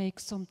make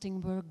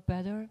something work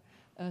better,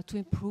 to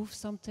improve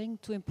something,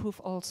 to improve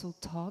also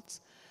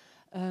thoughts.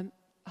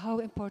 How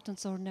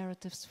important are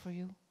narratives for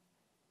you?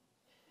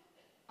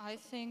 I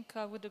think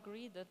I would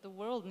agree that the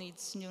world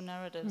needs new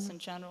narratives in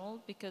general,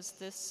 because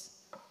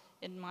this,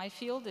 in my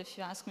field, if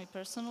you ask me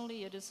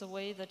personally, it is a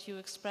way that you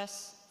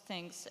express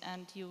things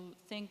and you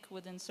think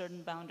within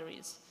certain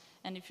boundaries.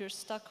 And if you're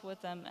stuck with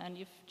them and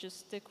you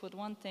just stick with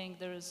one thing,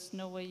 there is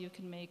no way you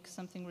can make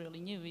something really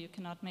new. You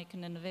cannot make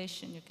an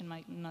innovation, you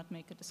cannot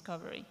make a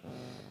discovery.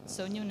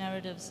 So new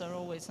narratives are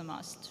always a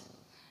must.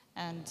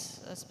 And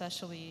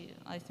especially,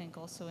 I think,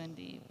 also in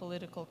the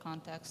political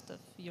context of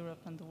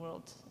Europe and the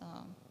world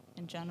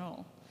in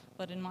general.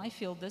 But in my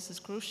field, this is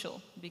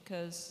crucial,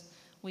 because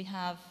we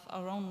have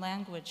our own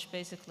language,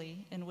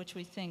 basically, in which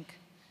we think,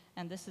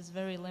 and this is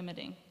very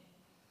limiting,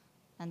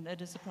 and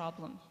that is a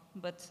problem.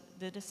 But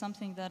that is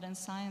something that in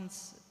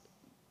science,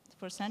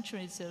 for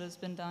centuries it has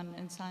been done.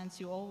 In science,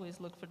 you always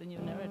look for the new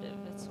narrative.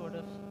 It's sort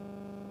of,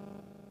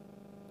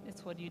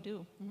 it's what you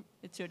do.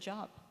 It's your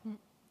job.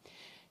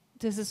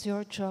 This is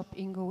your job,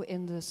 Ingo,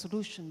 in the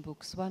solution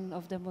books. One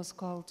of them was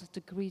called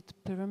The Great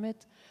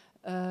Pyramid.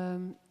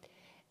 And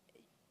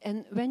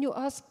when you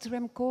asked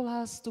Rem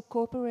Koolhaas to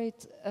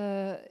cooperate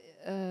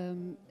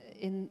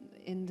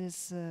in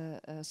this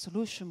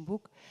solution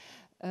book,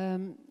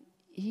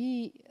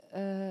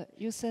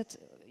 you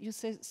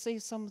say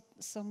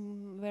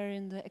somewhere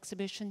in the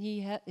exhibition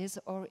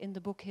or in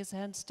the book his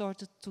hand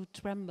started to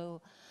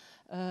tremble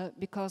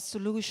because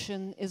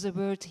solution is a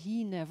word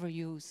he never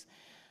used.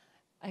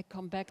 I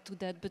come back to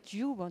that, but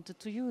you wanted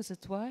to use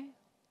it. Why?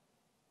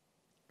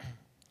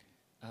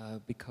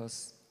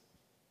 Because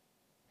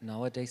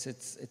nowadays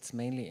it's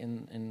mainly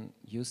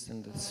used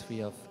in the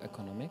sphere of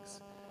economics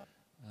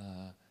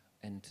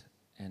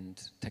and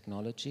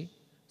technology.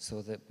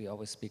 So that we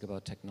always speak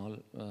about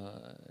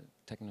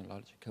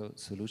technological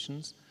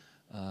solutions.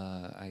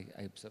 I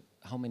observe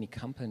how many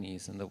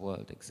companies in the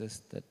world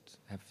exist that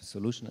have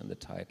solution in the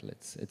title.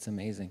 It's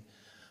amazing.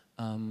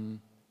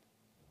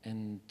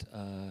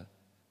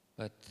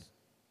 But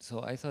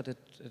so I thought it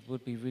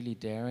would be really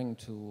daring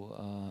to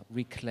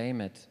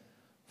reclaim it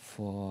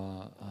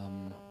for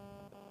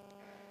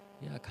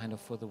kind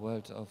of for the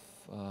world of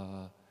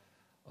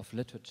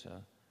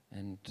literature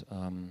and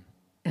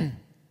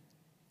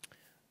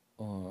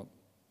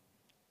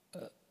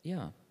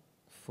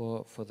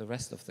for the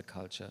rest of the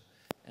culture.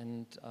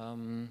 And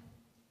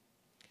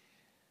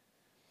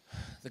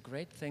the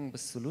great thing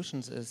with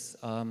solutions is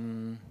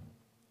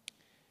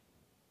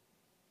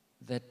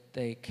that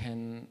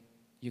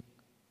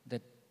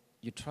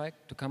you try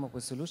to come up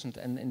with solutions,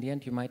 and in the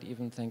end you might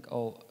even think,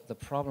 oh, the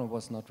problem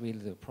was not really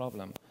the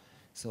problem.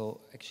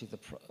 So actually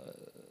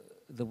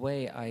the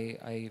way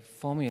I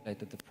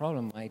formulated the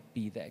problem might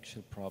be the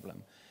actual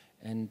problem.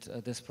 And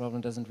this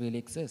problem doesn't really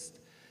exist.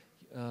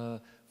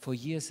 For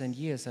years and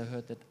years I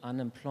heard that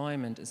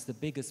unemployment is the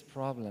biggest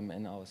problem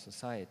in our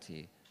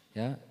society.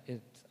 Yeah,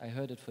 I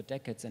heard it for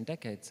decades and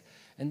decades.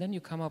 And then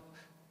you come up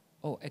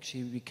oh,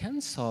 actually we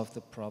can solve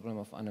the problem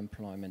of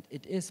unemployment.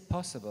 It is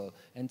possible.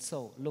 And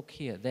so, look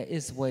here, there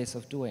is ways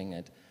of doing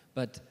it.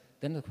 But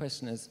then the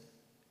question is,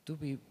 do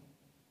we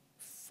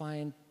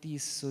find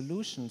these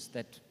solutions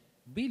that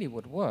really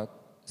would work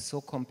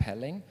so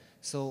compelling?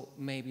 So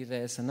maybe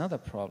there's another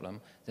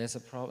problem. There's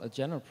a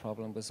general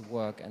problem with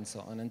work and so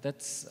on. And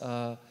that's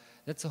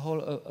the whole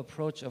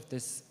approach of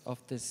this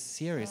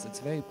series. It's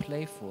very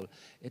playful.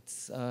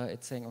 It's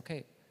saying,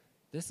 okay,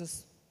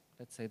 let's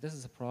say this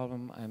is a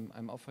problem.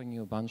 I'm offering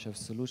you a bunch of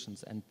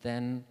solutions, and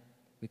then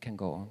we can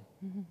go on.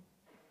 Mm-hmm.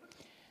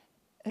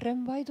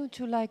 Rem, why don't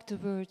you like the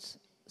word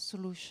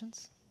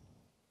solutions?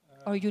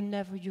 Or you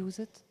never use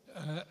it?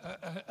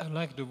 I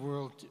like the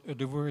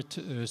word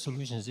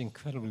solutions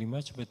incredibly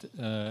much, but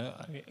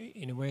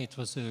in a way it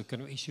was a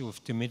kind of issue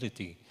of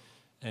timidity.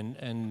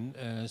 And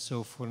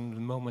so from the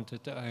moment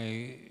that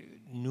I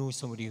knew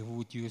somebody who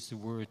would use the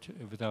word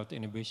without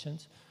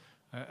inhibitions,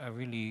 I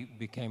really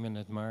became an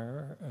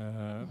admirer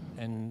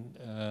and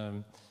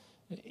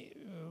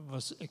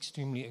was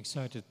extremely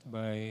excited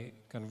by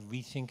kind of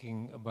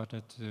rethinking about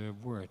that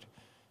word.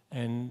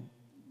 And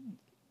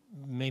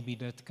maybe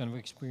that kind of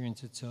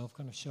experience itself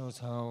kind of shows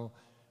how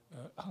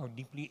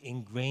deeply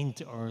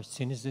ingrained our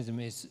cynicism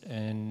is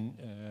and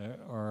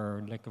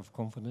our lack of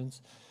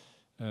confidence,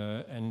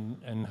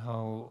 and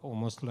how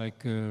almost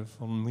like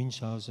from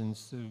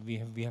Munchausen's,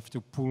 we have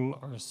to pull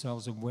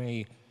ourselves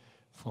away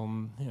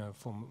from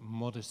from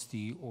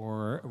modesty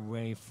or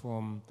away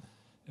from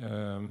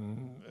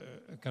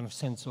a kind of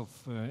sense of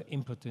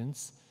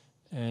impotence,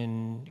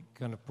 and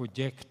kind of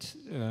project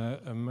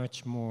a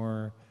much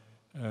more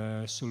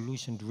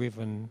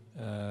solution-driven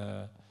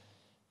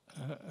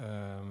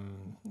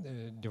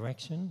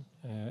direction,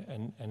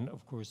 and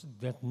of course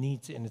that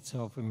needs in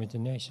itself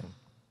imagination.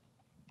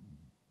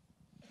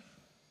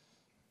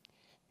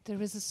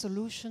 There is a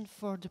solution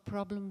for the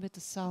problem with the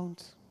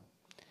sound.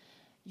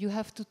 You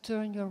have to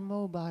turn your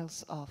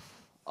mobiles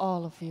off,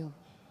 all of you.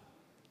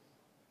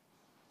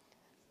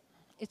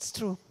 It's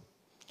true.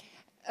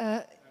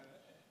 It's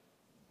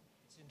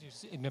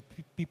interesting that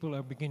people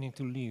are beginning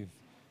to leave.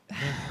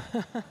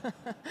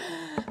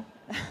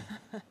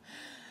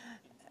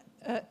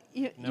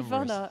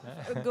 Ivana,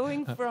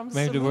 going from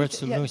maybe the word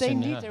solution. Yeah, they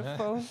need their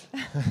phone.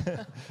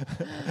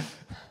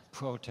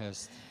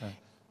 Protest.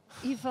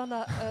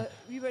 Ivana,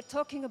 we were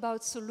talking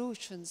about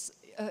solutions.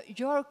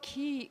 Your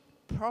key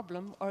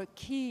problem or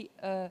key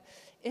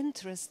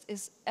interest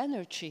is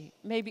energy.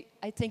 Maybe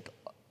I think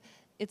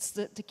it's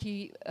the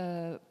key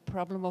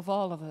problem of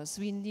all of us.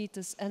 We need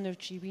this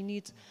energy, we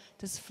need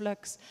this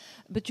flux.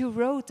 But you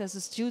wrote as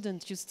a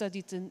student, you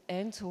studied in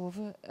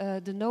Eindhoven,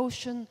 the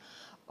notion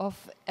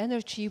of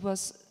energy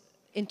was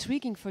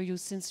intriguing for you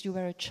since you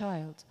were a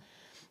child.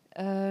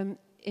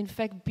 In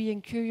fact,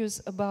 being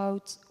curious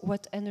about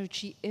what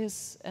energy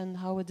is and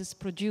how it is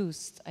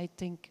produced, I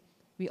think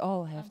we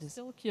all have this. I'm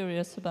still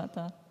curious about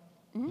that.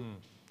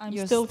 I'm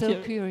You're still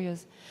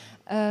curious.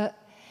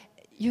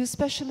 You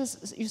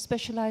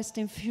specialized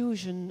in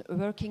fusion,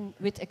 working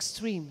with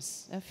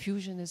extremes.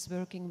 Fusion is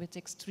working with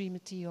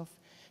extremity of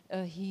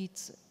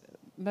heat,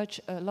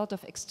 a lot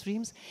of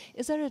extremes.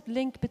 Is there a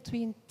link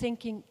between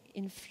thinking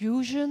in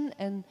fusion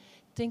and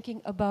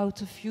thinking about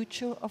the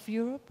future of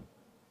Europe?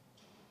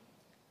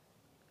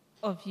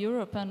 Of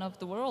Europe and of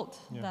the world.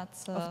 Yeah.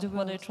 That's Of the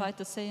what I world, tried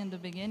to say in the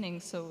beginning,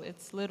 so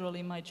it's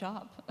literally my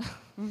job.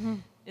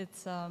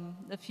 It's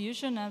the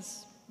fusion,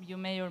 as you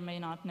may or may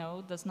not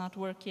know, does not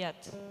work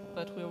yet,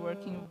 but we're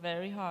working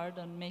very hard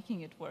on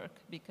making it work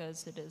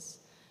because it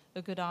is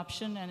a good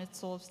option and it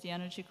solves the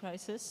energy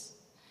crisis.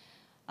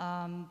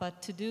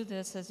 But to do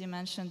this, as you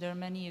mentioned, there are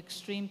many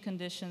extreme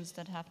conditions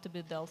that have to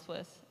be dealt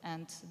with,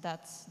 and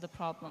that's the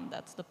problem,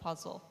 that's the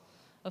puzzle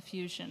of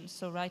fusion.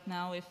 So right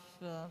now, if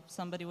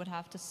somebody would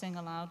have to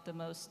single out the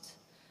most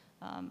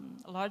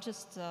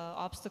largest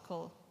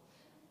obstacle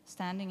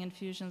standing in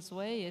fusion's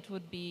way, it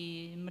would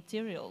be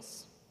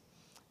materials,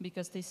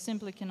 because they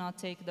simply cannot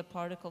take the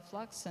particle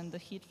flux and the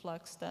heat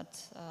flux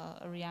that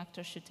a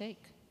reactor should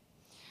take.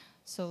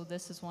 So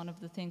this is one of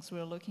the things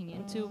we're looking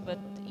into, but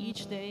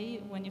each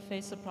day when you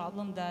face a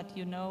problem that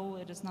you know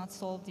it is not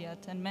solved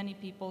yet, and many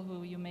people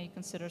who you may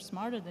consider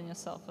smarter than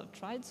yourself have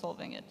tried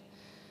solving it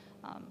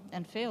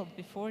and failed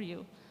before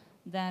you,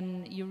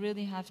 then you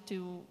really have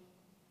to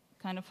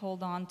kind of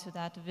hold on to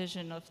that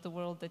vision of the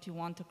world that you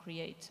want to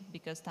create,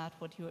 because that's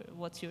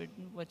what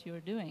you're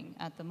doing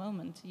at the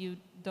moment. You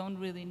don't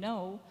really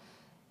know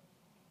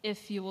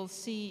if you will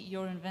see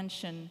your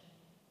invention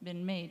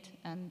been made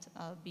and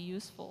be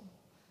useful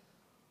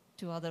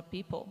to other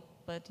people,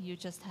 but you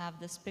just have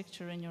this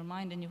picture in your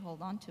mind and you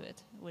hold on to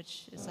it,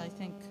 which is, I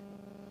think,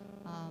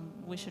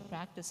 we should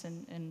practice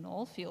in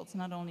all fields,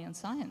 not only in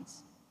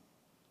science.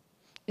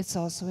 It's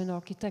also in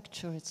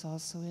architecture, it's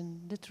also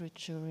in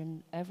literature,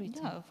 in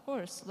everything. Yeah, of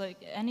course.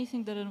 Like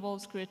anything that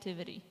involves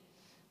creativity,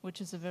 which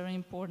is a very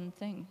important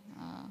thing.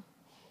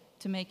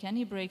 To make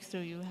any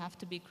breakthrough, you have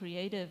to be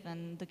creative,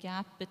 and the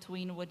gap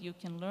between what you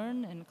can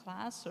learn in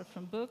class or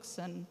from books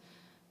and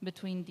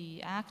between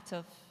the act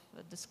of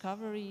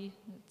discovery,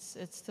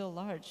 it's still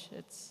large.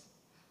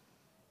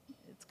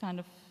 kind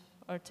of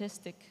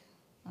artistic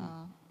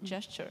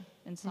gesture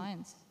in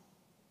science.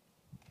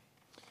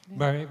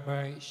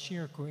 By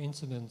sheer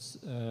coincidence,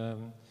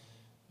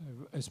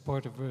 as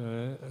part of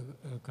a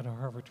kind of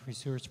Harvard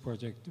research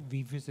project,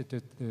 we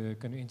visited the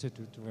kind of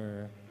institute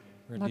where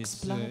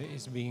this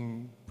is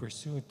being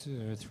pursued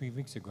 3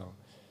 weeks ago.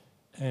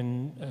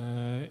 And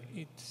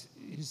it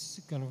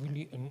is kind of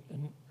really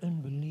an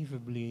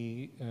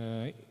unbelievably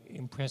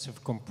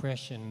impressive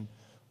compression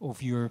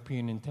of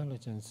European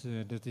intelligence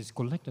that is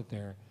collected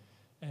there.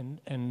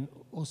 And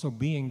also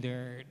being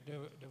there,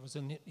 there was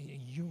a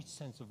huge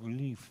sense of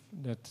relief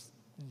that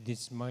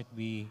this might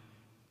be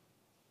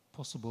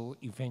possible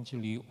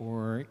eventually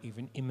or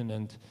even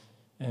imminent,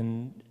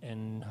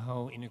 and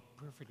how in a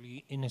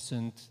perfectly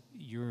innocent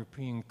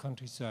European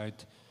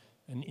countryside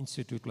an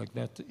institute like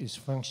that is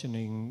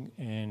functioning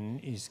and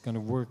is kind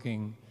of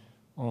working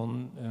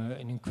on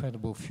an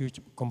incredible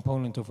future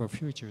component of our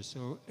future.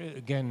 So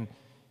again,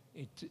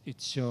 it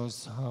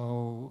shows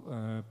how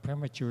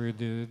premature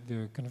the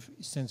kind of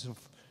sense of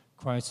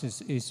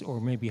crisis is, or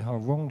maybe how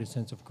wrong the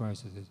sense of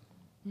crisis is.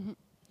 Mm-hmm.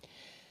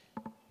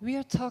 We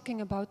are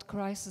talking about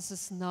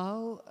crises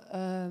now,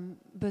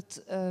 but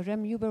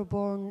Rem, you were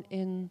born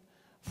in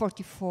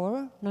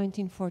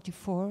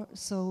 1944,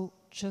 so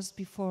just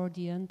before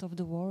the end of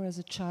the war. As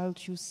a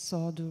child, you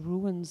saw the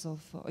ruins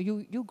of,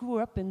 you grew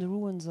up in the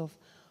ruins of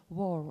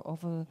war,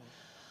 of a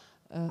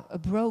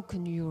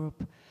broken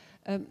Europe.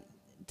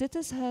 Did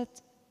this had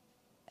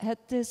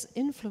this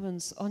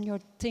influence on your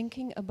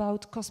thinking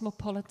about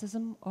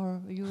cosmopolitanism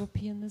or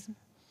Europeanism?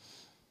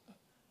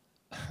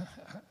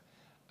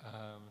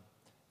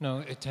 No,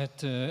 it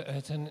had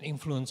an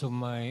influence on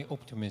my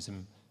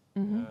optimism.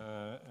 Mm-hmm.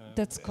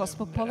 That's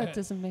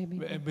cosmopolitanism, maybe.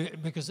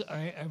 Because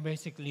I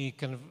basically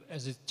kind of,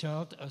 as a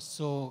child, I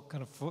saw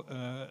kind of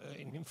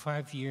in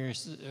 5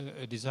 years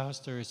a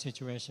disaster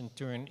situation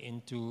turn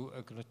into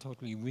a kind of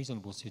totally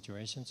reasonable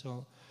situation.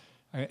 So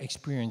I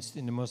experienced,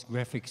 in the most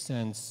graphic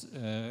sense,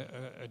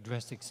 a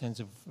drastic sense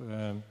of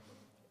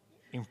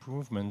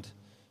improvement,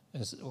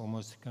 as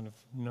almost kind of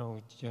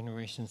no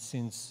generation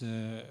since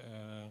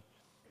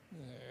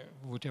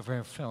would ever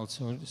have felt.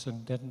 So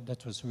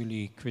that was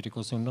really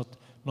critical. So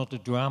not the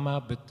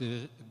drama, but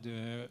the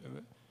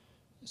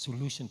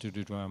solution to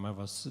the drama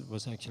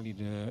was actually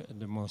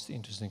the most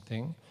interesting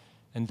thing.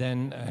 And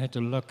then I had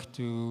the luck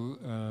to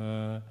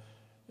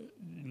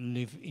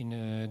live in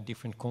a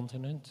different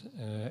continent,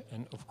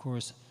 and of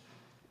course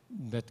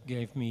that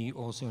gave me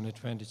also an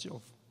advantage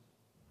of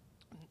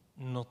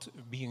not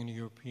being a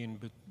European,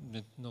 but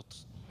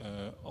not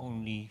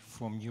only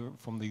from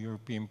the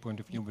European point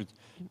of view, but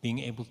being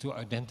able to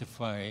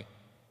identify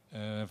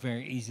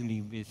very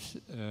easily with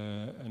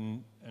a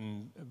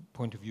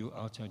point of view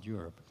outside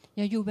Europe.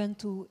 Yeah, you went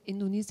to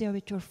Indonesia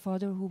with your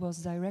father, who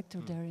was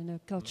director there in a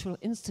cultural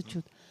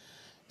institute.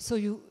 So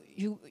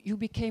you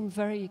became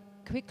very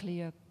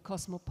quickly a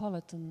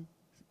cosmopolitan.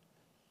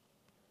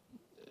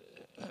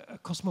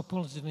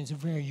 Cosmopolitan is a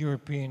very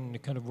European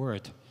kind of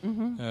word.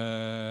 Mm-hmm.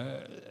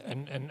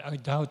 And I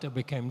doubt I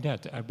became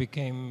that. I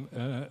became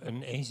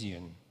an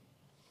Asian.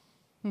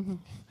 Mm-hmm.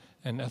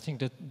 And I think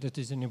that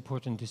is an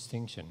important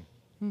distinction.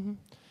 Mm-hmm.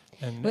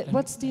 And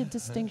what's the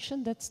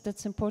distinction?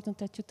 That's important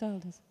that you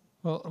tell us.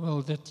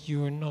 Well, that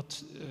you're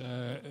not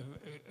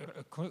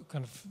a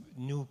kind of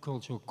new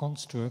cultural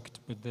construct,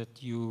 but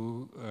that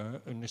you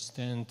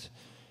understand,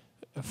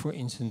 for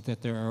instance,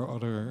 that there are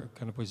other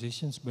kind of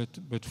positions,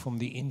 but from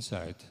the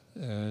inside.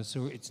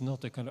 So it's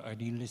not a kind of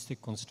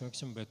idealistic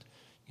construction, but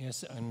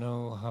yes, I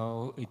know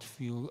how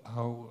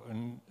how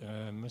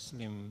a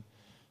Muslim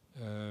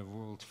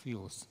world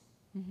feels.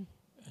 Mm-hmm.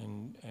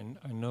 And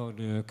I know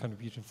the kind of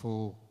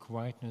beautiful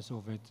quietness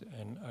of it,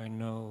 and I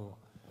know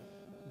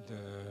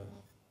the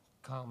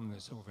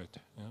calmness of it.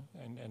 Yeah?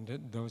 And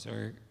those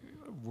are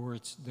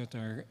words that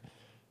are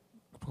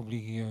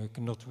probably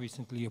not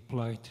recently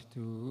applied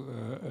to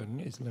an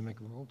Islamic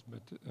world,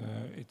 but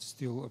it's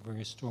still a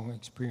very strong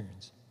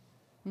experience.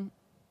 Mm.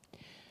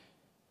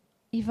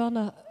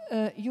 Ivana,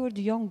 you're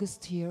the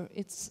youngest here.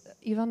 It's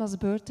Ivana's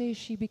birthday.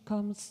 She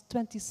becomes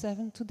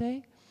 27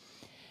 today.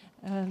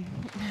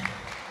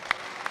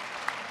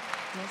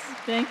 Yes,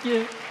 thank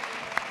you.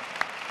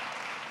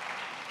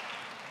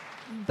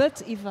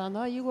 But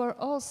Ivana, you are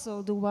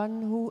also the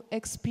one who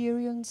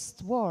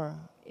experienced war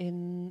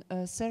in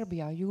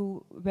Serbia.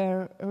 You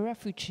were a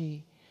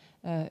refugee.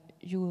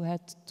 You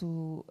had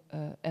to,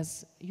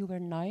 as you were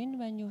 9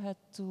 when you had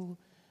to...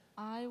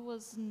 I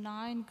was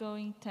 9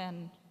 going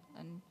 10,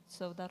 and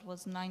so that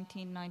was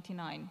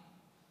 1999,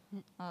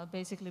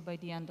 basically by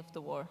the end of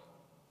the war.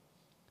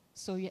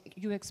 So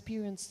you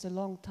experienced a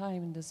long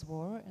time in this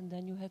war, and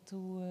then you had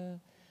to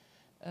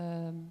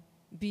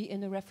be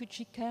in a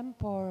refugee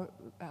camp, or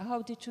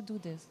how did you do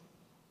this?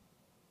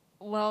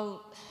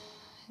 Well,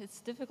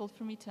 it's difficult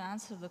for me to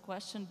answer the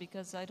question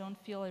because I don't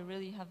feel I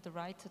really have the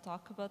right to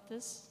talk about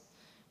this,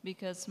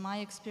 because my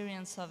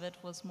experience of it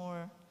was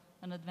more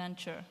an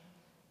adventure,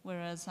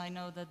 whereas I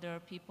know that there are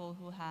people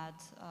who had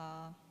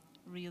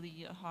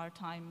really a hard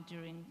time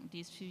during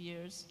these few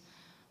years.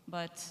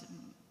 But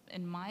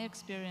in my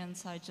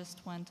experience, I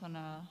just went on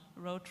a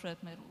road trip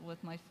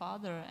with my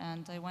father,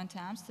 and I went to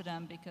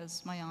Amsterdam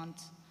because my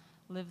aunt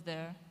lived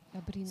there.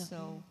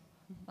 So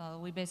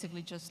we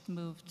basically just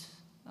moved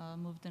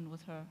in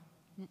with her.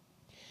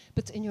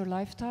 But in your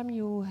lifetime,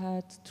 you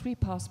had 3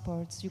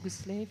 passports: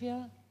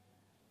 Yugoslavia,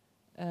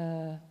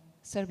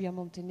 Serbia,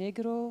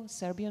 Montenegro,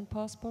 Serbian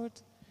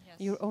passport. Yes.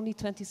 You're only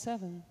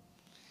 27.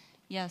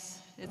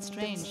 Yes, it's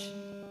strange.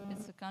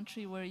 It's a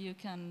country where you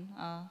can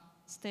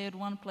stay at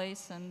one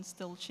place and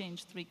still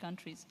change 3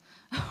 countries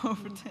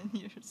over 10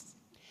 years.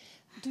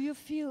 Do you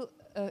feel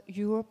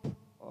Europe,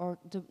 or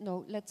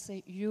let's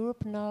say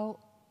Europe now,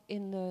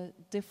 in a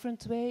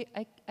different way?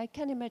 I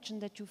can imagine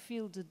that you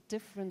feel the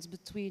difference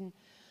between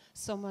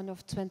someone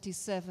of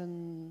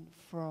 27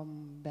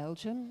 from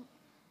Belgium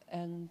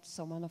and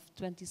someone of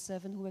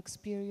 27 who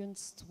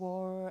experienced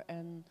war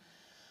and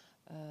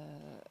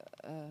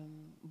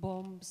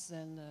bombs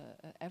and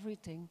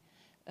everything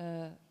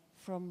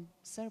from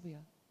Serbia.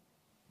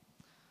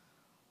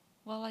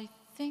 Well, I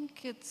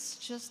think it's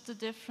just the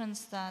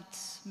difference that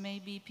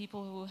maybe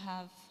people who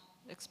have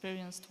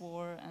experienced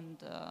war and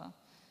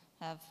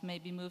have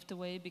maybe moved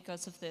away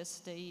because of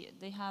this,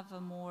 they have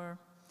a more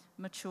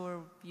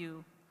mature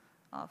view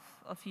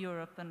of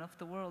Europe and of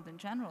the world in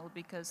general,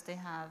 because they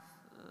have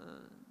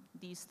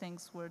these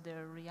things were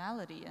their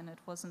reality and it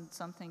wasn't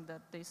something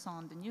that they saw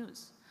on the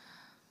news.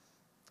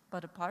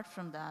 But apart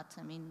from that,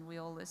 I mean, we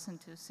all listen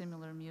to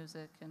similar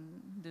music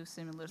and do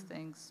similar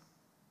things.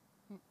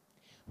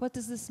 What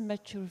is this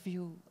mature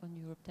view on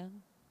Europe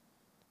then?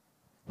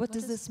 What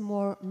is this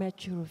more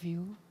mature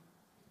view?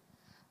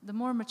 The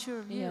more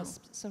mature view? Yes,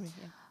 sorry.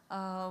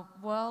 Yeah.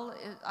 Well,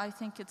 I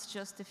think it's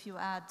just if you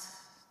add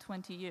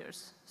 20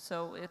 years.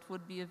 So it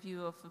would be a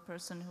view of a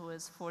person who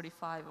is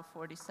 45 or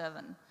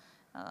 47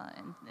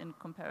 in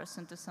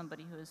comparison to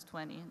somebody who is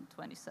 20 and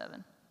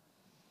 27.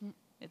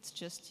 It's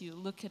just you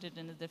look at it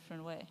in a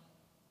different way.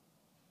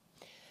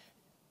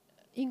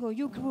 Ingo,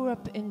 you grew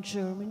up in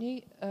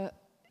Germany.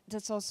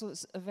 That's also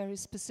a very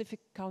specific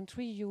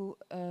country. You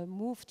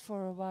moved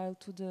for a while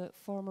to the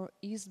former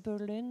East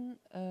Berlin.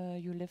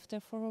 You lived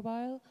there for a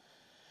while,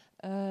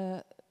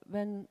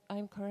 when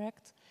I'm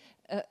correct.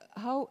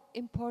 How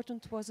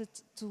important was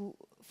it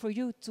for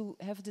you to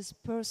have this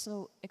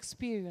personal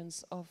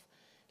experience of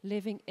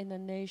living in a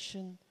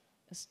nation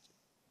as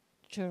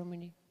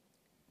Germany?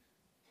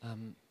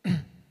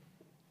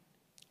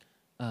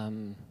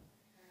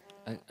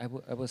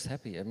 I was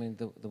happy. I mean,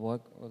 the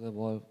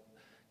wall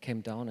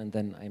came down, and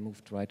then I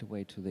moved right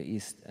away to the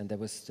east, and there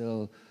was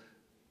still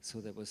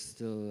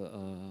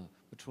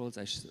patrols.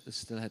 I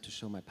still had to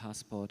show my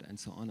passport and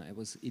so on. I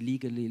was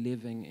illegally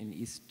living in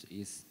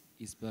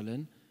East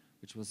Berlin,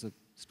 which was a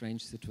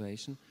strange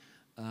situation.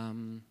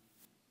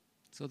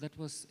 So that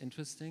was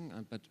interesting,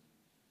 but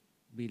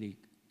really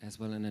as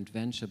well an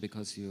adventure,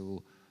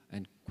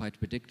 and quite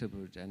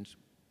predictable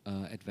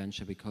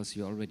adventure, because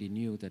you already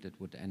knew that it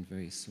would end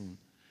very soon.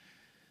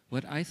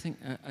 What I think,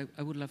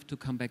 I would love to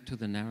come back to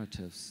the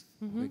narratives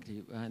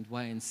quickly, and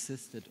why I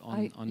insisted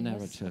on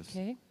narratives. Yes,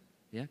 okay.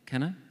 Yeah,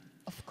 can I?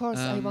 Of course,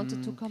 I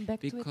wanted to come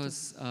back to it.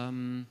 Because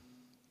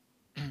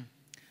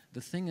the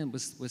thing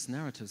with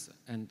narratives,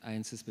 and I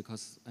insist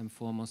because I'm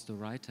foremost a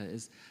writer,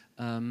 is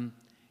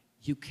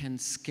you can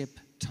skip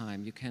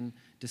time. You can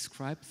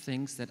describe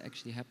things that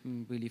actually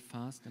happen really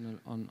fast and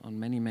on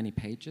many, many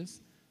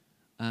pages,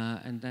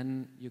 and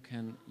then you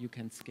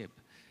can skip.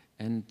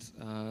 And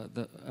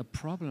a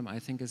problem, I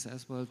think, is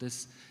as well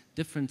this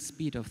different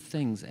speed of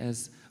things,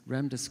 as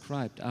Rem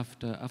described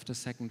after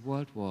Second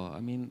World War. I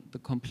mean, the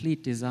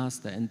complete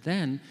disaster. And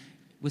then,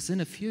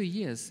 within a few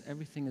years,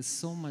 everything is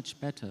so much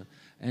better.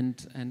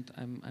 And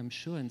I'm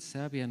sure in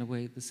Serbia, in a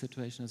way, the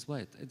situation is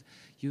well.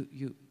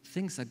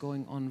 Things are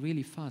going on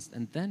really fast.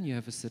 And then you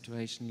have a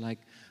situation like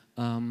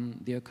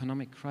the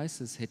economic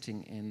crisis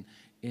hitting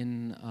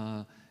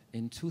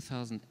in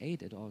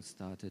 2008 it all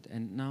started,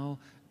 and now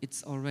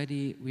it's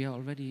already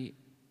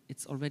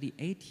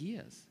 8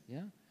 years,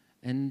 yeah,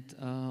 and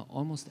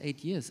almost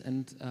 8 years,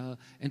 and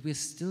we're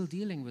still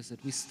dealing with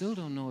it. We still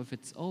don't know if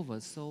it's over.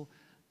 So,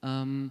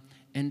 and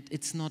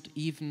it's not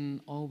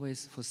even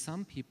always, for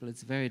some people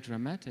it's very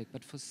dramatic,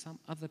 but for some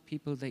other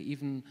people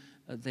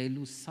they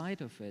lose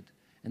sight of it,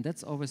 and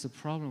that's always a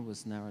problem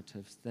with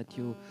narratives. That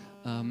you,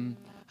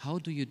 how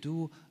do you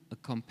do a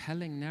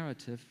compelling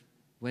narrative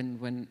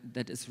when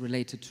that is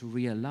related to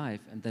real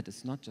life and that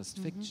is not just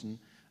fiction,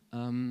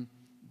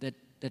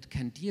 that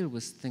can deal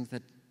with things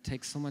that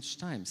take so much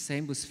time.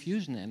 Same with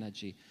fusion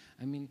energy.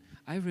 I mean,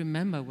 I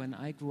remember when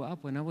I grew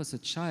up, when I was a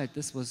child,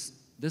 this was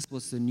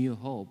the new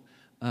hope.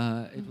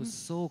 It was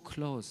so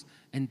close,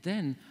 and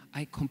then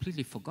I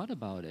completely forgot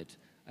about it.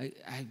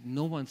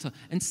 No one thought,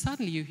 and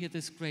suddenly you hear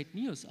this great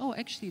news. Oh,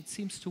 actually, it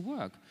seems to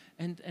work,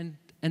 and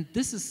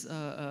this is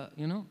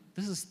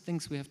this is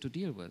things we have to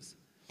deal with.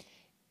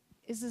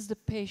 Is this the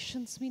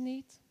patience we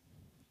need?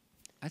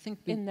 I think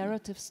in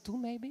narratives too,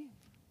 maybe?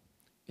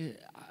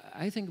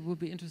 I think it would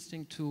be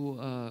interesting to,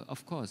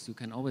 of course, you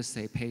can always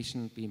say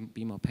patient,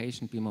 be more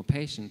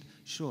patient,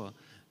 sure.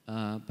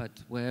 But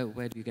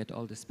where do you get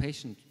all this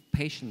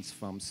patience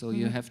from. So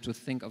you have to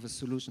think of a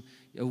solution,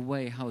 a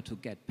way how to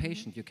get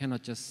patient. You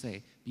cannot just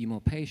say, be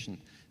more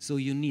patient. So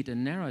you need a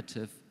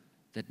narrative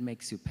that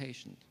makes you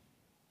patient,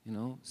 you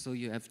know? So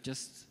you have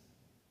just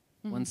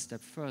one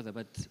step further,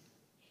 but...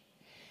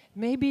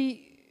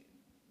 Maybe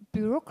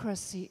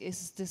bureaucracy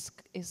is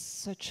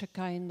such a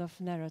kind of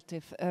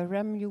narrative.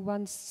 Rem, you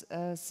once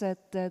said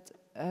that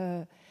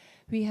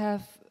we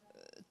have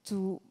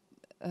to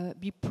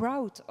be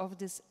proud of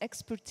this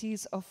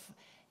expertise of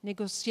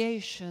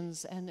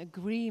negotiations and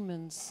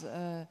agreements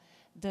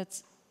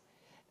that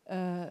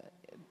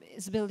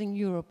is building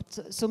Europe.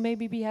 So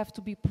maybe we have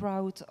to be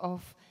proud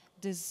of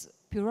this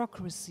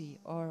bureaucracy,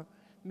 or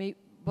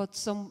what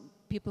some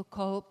people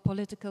call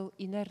political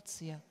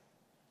inertia.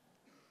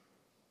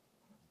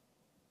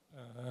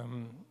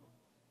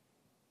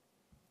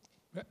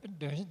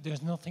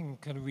 There's nothing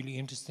kind of really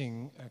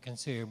interesting I can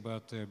say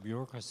about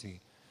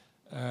bureaucracy,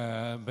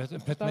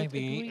 but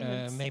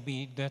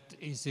maybe that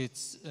is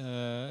its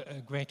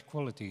great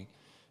quality.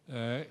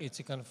 It's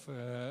a kind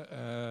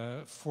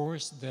of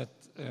force that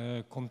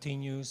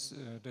continues,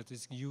 that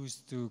is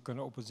used to kind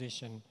of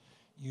opposition,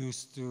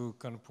 used to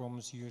kind of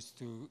problems, used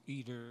to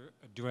either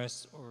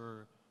address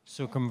or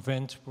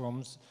circumvent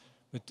problems.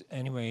 But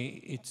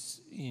anyway,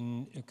 it's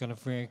in a kind of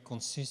very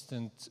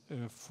consistent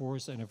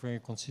force and a very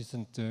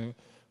consistent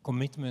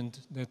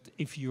commitment that,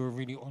 if you're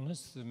really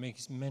honest,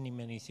 makes many,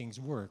 many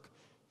things work.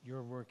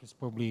 Your work is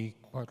probably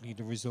partly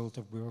the result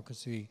of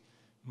bureaucracy.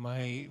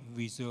 My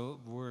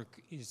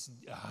work is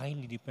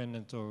highly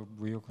dependent on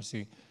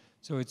bureaucracy.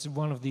 So it's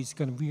one of these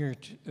kind of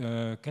weird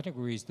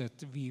categories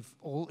that we've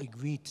all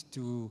agreed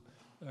to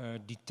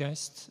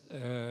detest,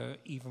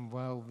 even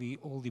while we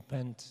all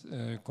depend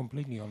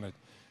completely on it.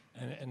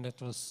 And that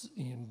was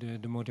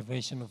the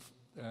motivation of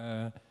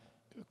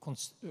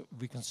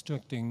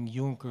reconstructing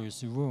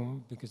Juncker's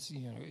room, because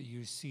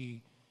you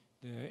see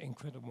the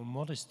incredible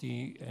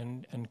modesty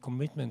and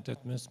commitment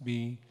that must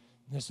be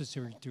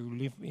necessary to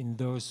live in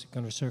those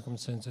kind of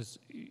circumstances,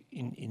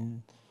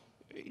 in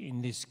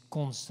this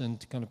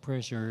constant kind of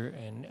pressure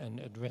and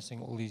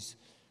addressing all these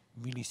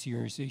really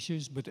serious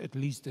issues, but at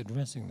least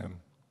addressing them.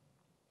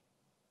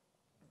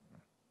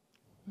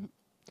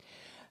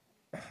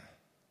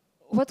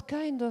 What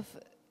kind of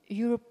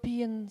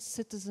European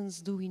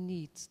citizens do we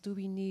need? Do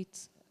we need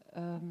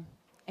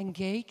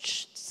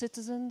engaged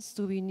citizens?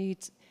 Do we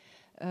need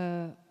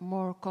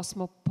more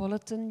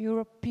cosmopolitan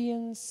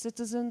European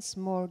citizens?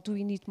 Do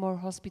we need more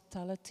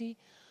hospitality?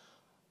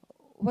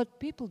 What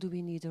people do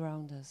we need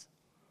around us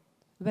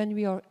when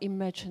we are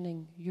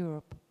imagining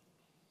Europe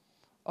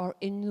or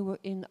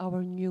in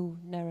our new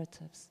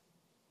narratives?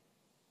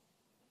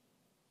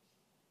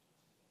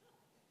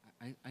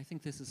 I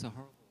think this is a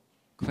horrible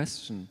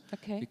question,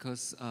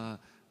 because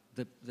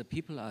the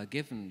people are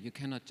given. You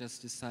cannot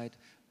just decide,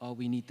 oh,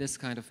 we need this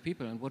kind of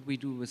people, and what we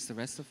do with the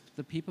rest of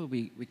the people,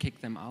 we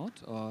kick them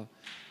out, or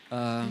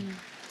yeah.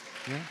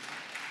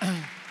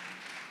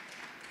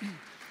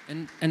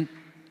 And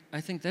I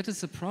think that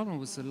is a problem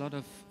with a lot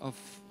of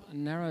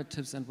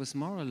narratives and with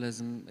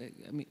moralism.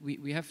 I mean,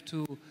 we have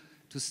to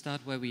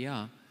start where we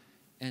are,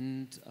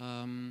 and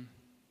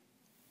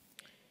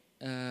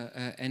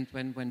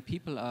when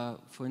people are,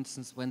 for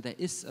instance, when there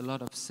is a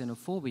lot of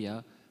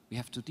xenophobia, we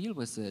have to deal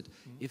with it.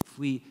 If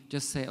we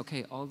just say,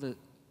 okay,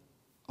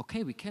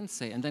 we can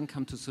say, and then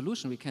come to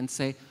solution, we can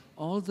say,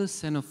 all the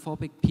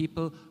xenophobic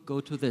people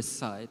go to this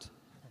side,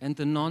 and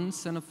the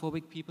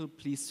non-xenophobic people,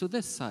 please, to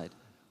this side.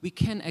 We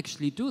can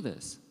actually do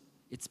this.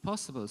 It's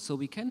possible. So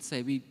we can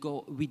say we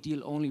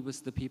deal only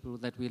with the people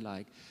that we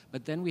like,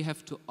 but then we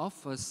have to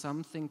offer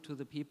something to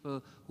the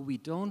people who we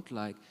don't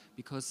like,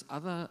 because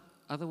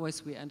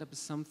otherwise we end up with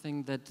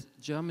something that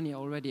Germany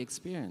already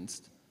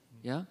experienced,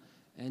 yeah?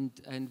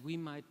 And we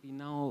might be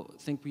now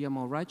think we are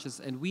more righteous,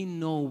 and we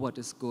know what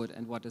is good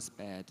and what is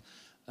bad.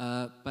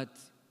 I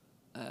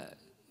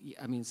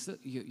mean, so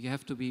you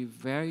have to be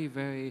very,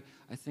 very,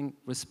 I think,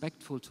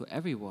 respectful to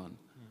everyone.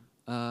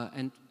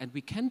 And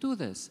we can do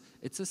this.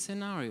 It's a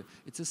scenario.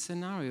 It's a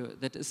scenario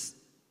that is,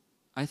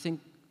 I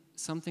think,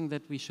 something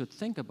that we should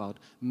think about.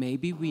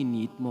 Maybe we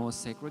need more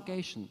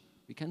segregation.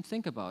 We can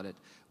think about it.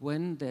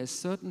 When there's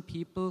certain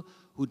people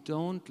who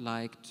don't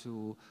like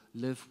to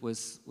live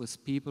with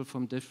people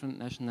from different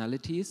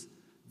nationalities,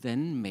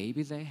 then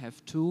maybe we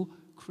have to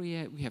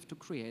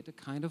create a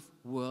kind of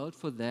world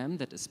for them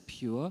that is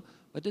pure,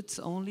 but it's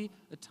only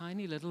a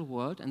tiny little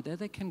world, and there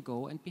they can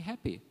go and be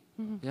happy.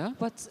 Yeah?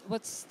 What's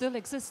still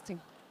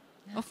existing?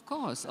 Yeah. Of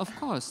course.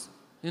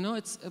 You know,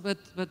 it's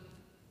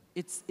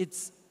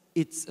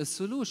a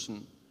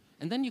solution.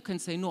 And then you can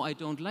say, no, I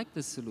don't like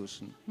this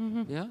solution.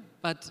 Yeah?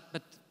 But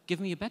give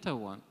me a better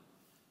one.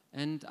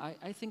 And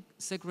I think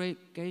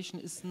segregation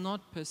is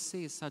not per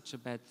se such a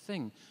bad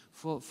thing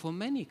for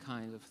many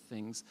kinds of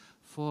things.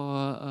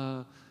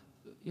 For,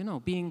 you know,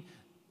 being,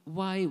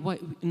 why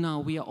now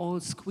we are all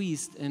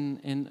squeezed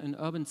in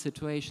urban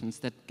situations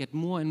that get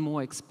more and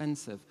more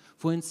expensive.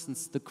 For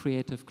instance, the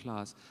creative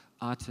class,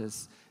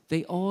 artists,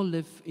 they all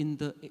live in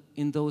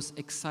those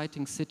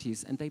exciting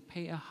cities, and they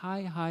pay a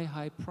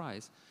high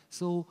price.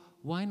 So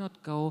why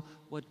not go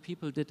what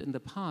people did in the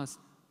past,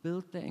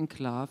 build the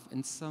enclave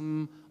in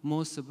some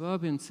more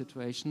suburban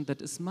situation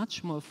that is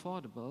much more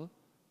affordable,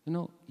 you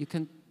know, you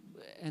can,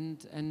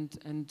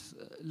 and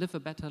live a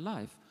better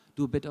life,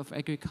 do a bit of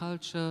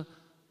agriculture,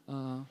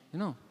 you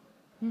know.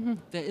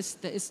 There is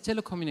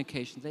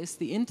telecommunication, there is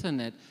the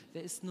internet,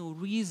 there is no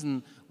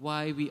reason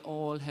why we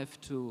all have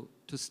to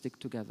stick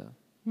together.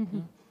 Yeah?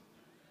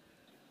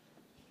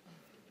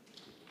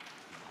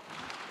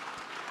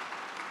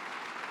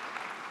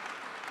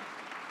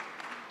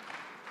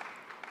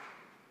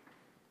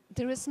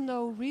 There is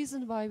no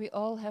reason why we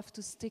all have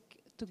to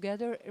stick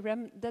together.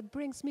 Rem, that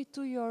brings me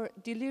to your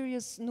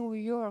Delirious New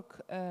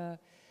York, a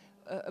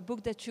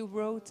book that you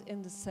wrote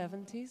in the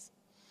 70s.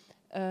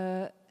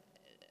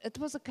 It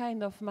was a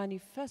kind of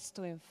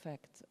manifesto, in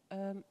fact.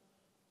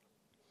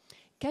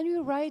 Can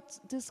you write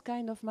this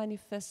kind of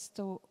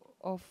manifesto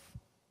of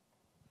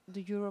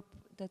the Europe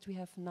that we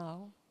have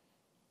now?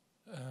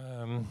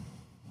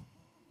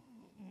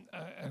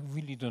 I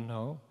really don't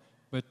know,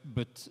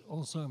 but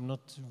also I'm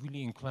not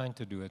really inclined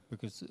to do it,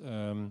 because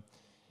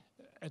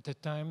at the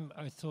time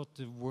I thought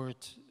the word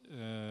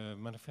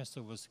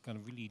manifesto was kind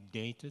of really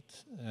dated,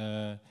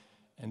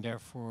 and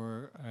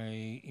therefore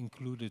I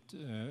included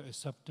a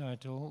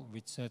subtitle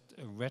which said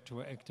a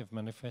retroactive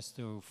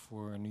manifesto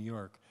for New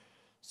York.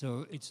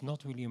 So it's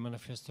not really a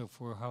manifesto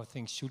for how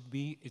things should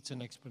be, it's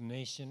an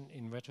explanation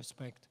in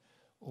retrospect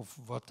of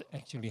what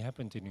actually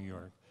happened in New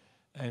York.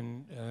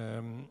 And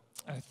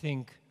I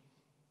think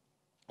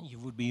you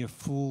would be a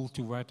fool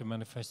to write a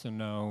manifesto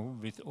now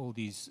with all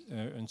these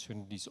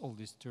uncertainties, all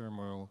this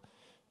turmoil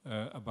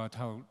about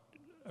how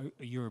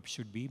Europe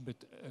should be.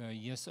 But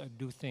yes, I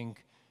do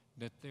think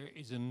that there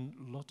is a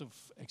lot of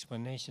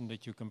explanation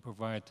that you can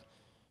provide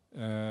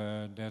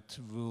that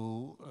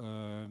will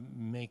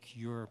make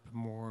Europe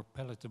more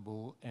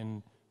palatable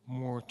and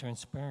more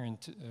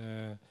transparent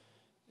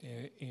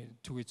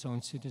to its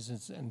own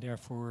citizens, and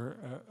therefore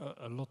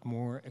a lot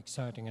more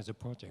exciting as a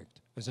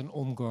project, as an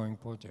ongoing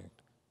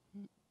project.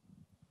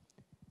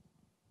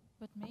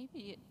 But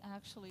maybe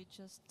actually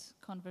just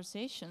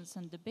conversations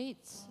and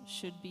debates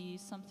should be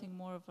something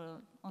more of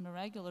on a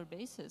regular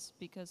basis,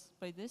 because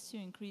by this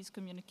you increase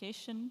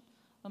communication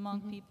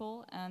among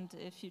people, and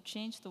if you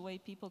change the way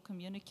people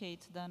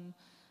communicate, then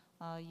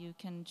you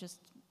can just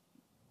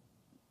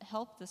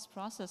help this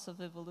process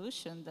of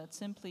evolution, that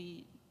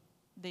simply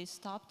they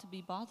stop to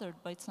be bothered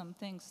by some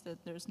things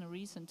that there's no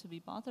reason to be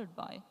bothered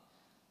by.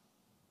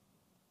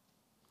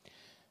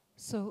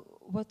 So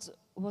what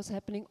was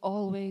happening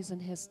always in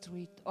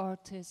history,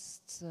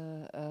 artists,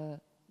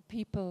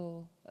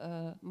 people,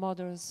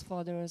 mothers,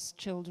 fathers,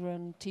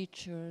 children,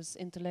 teachers,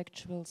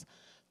 intellectuals,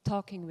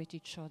 talking with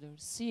each other,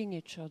 seeing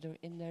each other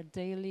in their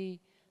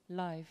daily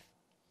life.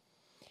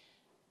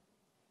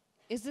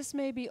 Is this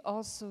maybe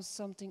also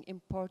something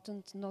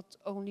important, not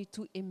only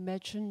to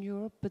imagine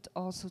Europe, but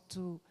also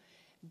to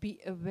be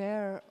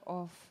aware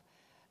of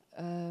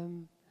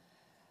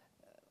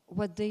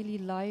what daily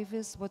life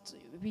is,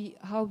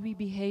 how we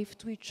behave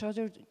to each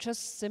other,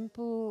 just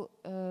simple,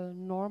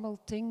 normal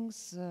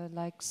things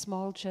like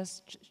small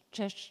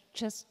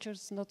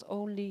gestures, not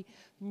only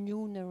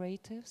new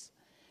narratives.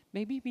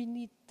 Maybe we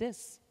need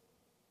this,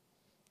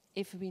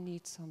 if we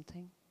need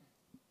something.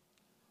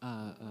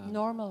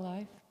 Normal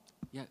life.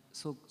 Yeah,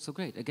 so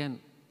great. Again,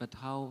 but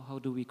how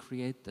do we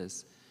create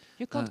this?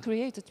 You can't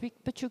create it,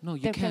 but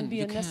there can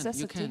be a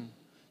necessity.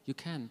 You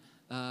can.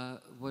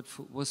 What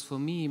was for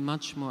me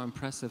much more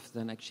impressive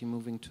than actually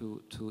moving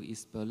to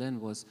East Berlin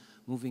was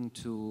moving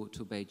to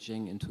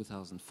Beijing in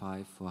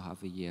 2005 for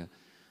half a year.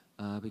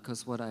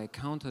 Because what I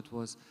encountered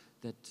was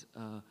that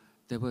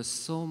there was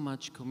so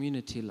much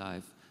community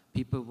life.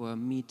 People were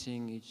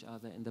meeting each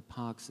other in the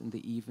parks in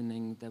the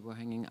evening, they were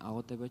hanging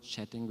out, they were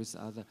chatting with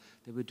others,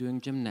 they were doing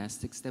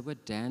gymnastics, they were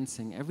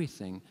dancing,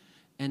 everything.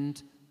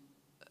 And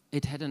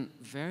it had a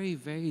very,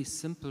 very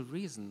simple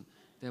reason.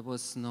 There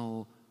was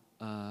no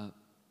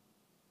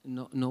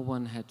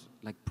one had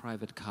like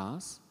private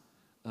cars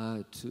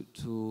and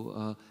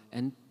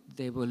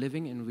they were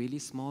living in really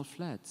small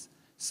flats.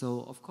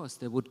 So of course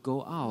they would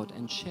go out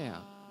and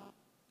share.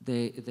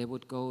 They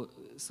would go,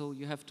 so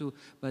you have to,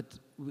 but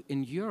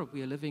in Europe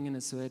we are living in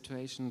a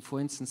situation, for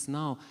instance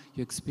now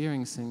you're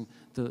experiencing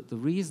the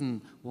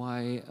reason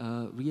why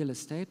real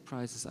estate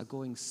prices are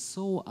going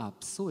so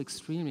up, so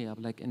extremely up,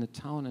 like in a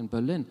town in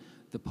Berlin,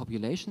 the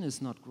population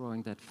is not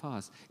growing that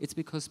fast. It's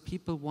because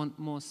people want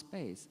more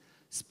space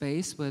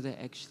where they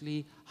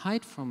actually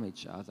hide from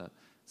each other.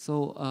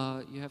 So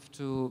you have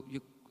to,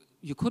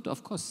 you could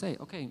of course say,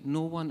 okay,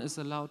 no one is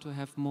allowed to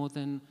have more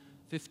than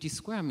 50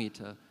 square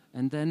meters.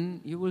 And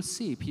then you will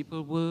see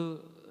people will,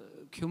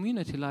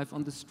 community life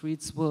on the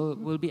streets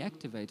will be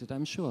activated,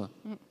 I'm sure.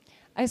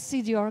 I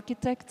see the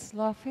architects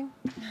laughing.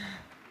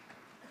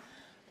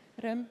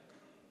 Rem?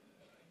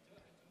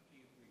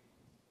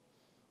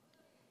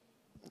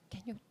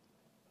 Can you?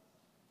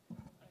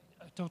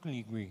 I totally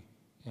agree,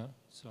 yeah,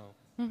 so.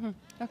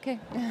 Okay.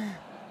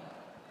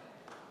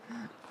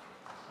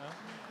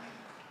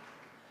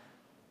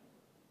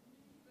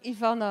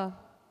 Ivana,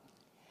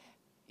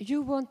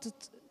 you wanted,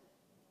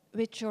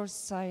 with your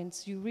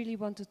science, you really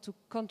wanted to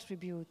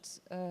contribute.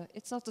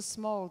 It's not a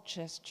small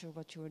gesture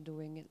what you are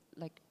doing.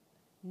 Like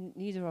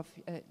neither of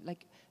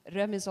like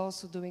Rem is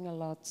also doing a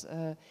lot.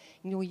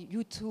 You know,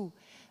 you too.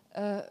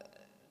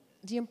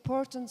 The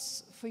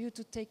importance for you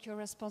to take your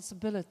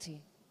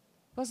responsibility,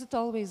 was it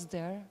always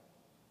there?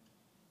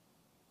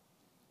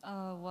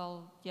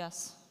 Well,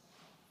 yes.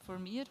 For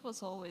me, it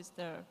was always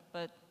there,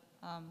 but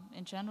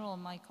in general,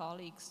 my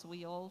colleagues,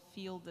 we all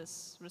feel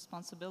this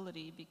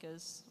responsibility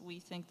because we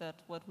think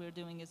that what we're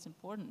doing is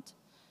important.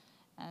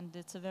 And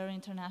it's a very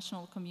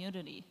international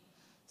community.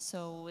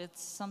 So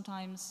it's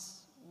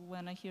sometimes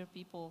when I hear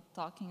people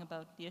talking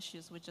about the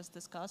issues we just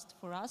discussed,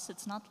 for us,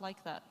 it's not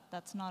like that.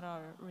 That's not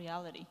our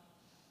reality.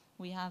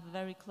 We have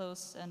very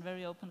close and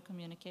very open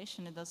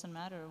communication. It doesn't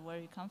matter where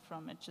you come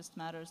from. It just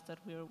matters that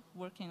we're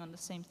working on the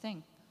same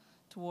thing,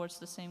 towards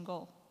the same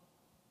goal.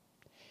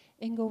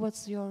 Ingo,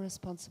 what's your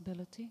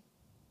responsibility?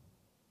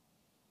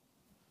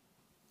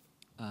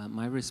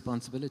 My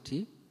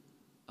responsibility?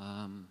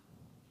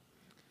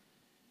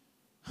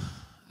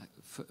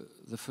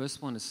 The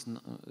first one is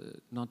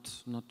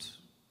not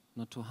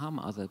to harm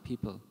other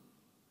people.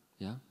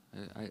 Yeah,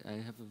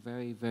 I have a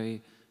very,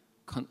 very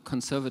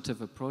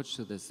conservative approach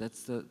to this.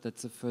 That's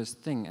the first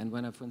thing. And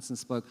when I, for instance,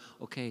 spoke,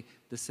 okay,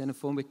 the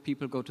xenophobic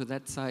people go to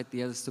that side,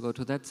 the others to go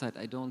to that side.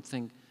 I don't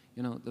think,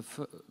 you know,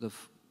 the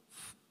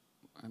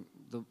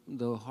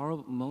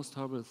most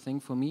horrible thing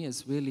for me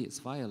is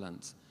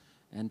violence.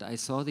 And I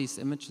saw these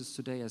images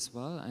today as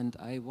well. And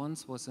I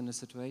once was in a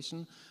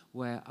situation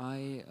where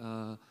I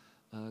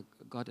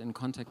got in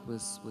contact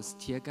with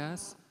tear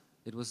gas.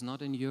 It was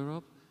not in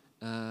Europe,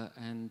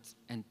 and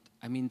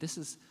I mean, this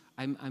is.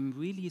 I'm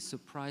really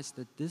surprised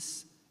that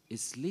this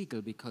is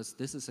legal because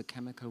this is a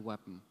chemical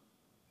weapon.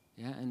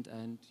 Yeah,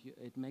 and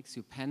it makes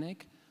you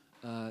panic.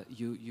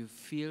 You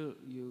feel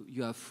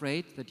you are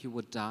afraid that you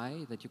would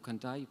die, that you can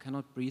die. You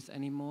cannot breathe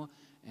anymore,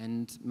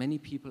 and many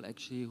people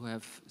actually who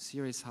have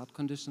serious heart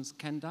conditions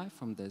can die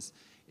from this.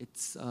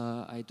 It's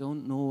I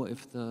don't know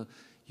if the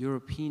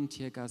European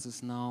tear gas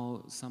is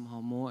now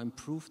somehow more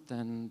improved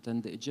than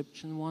the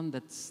Egyptian one.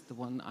 That's the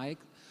one I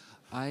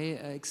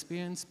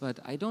experienced, but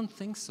I don't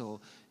think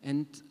so.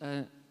 And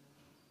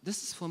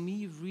this is for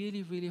me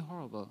really, really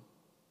horrible.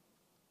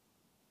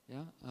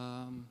 Yeah.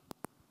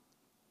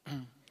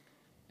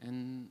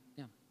 And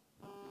yeah.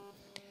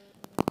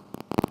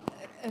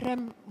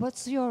 Rem,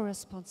 what's your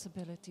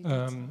responsibility?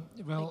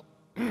 Well,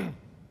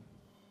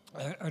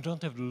 I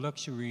don't have the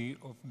luxury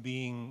of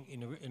being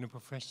in a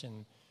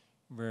profession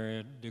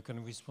where the kind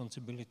of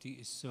responsibility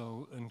is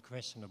so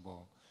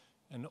unquestionable,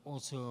 and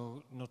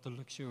also not the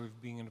luxury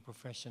of being in a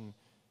profession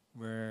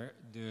where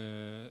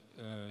the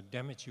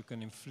damage you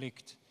can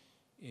inflict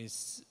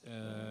is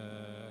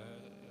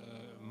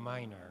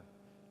minor.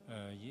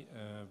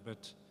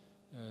 But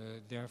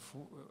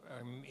therefore,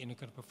 I'm in a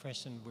kind of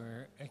profession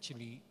where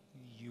actually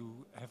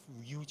you have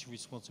huge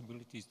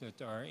responsibilities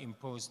that are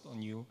imposed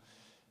on you,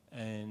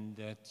 and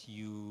that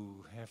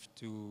you have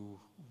to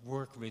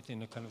work with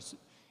in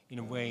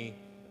a way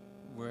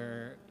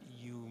where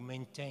you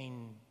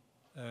maintain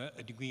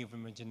a degree of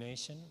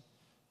imagination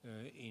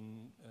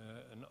in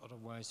an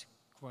otherwise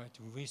quite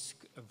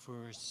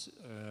risk-averse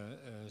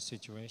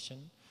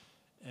situation.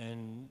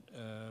 And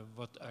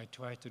what I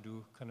try to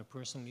do kind of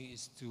personally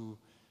is to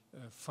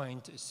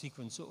find a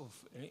sequence of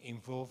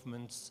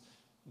involvements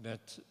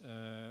that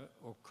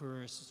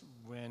occurs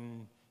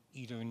when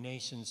either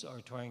nations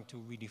are trying to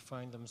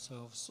redefine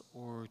themselves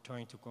or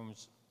trying to come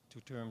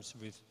to terms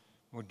with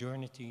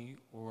modernity,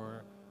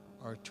 or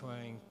are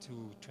trying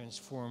to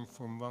transform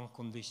from one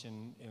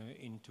condition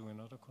into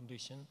another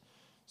condition.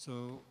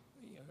 So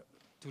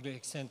to the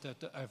extent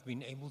that I've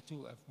been able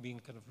to, I've been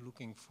kind of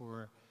looking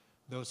for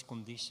those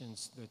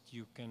conditions that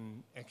you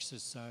can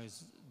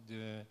exercise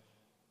the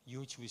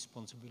huge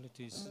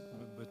responsibilities,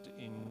 but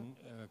in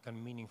a kind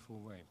of meaningful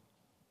way.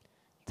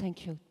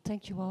 Thank you.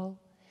 Thank you all.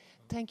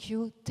 Thank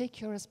you.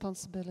 Take your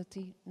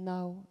responsibility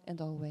now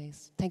and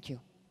always. Thank you.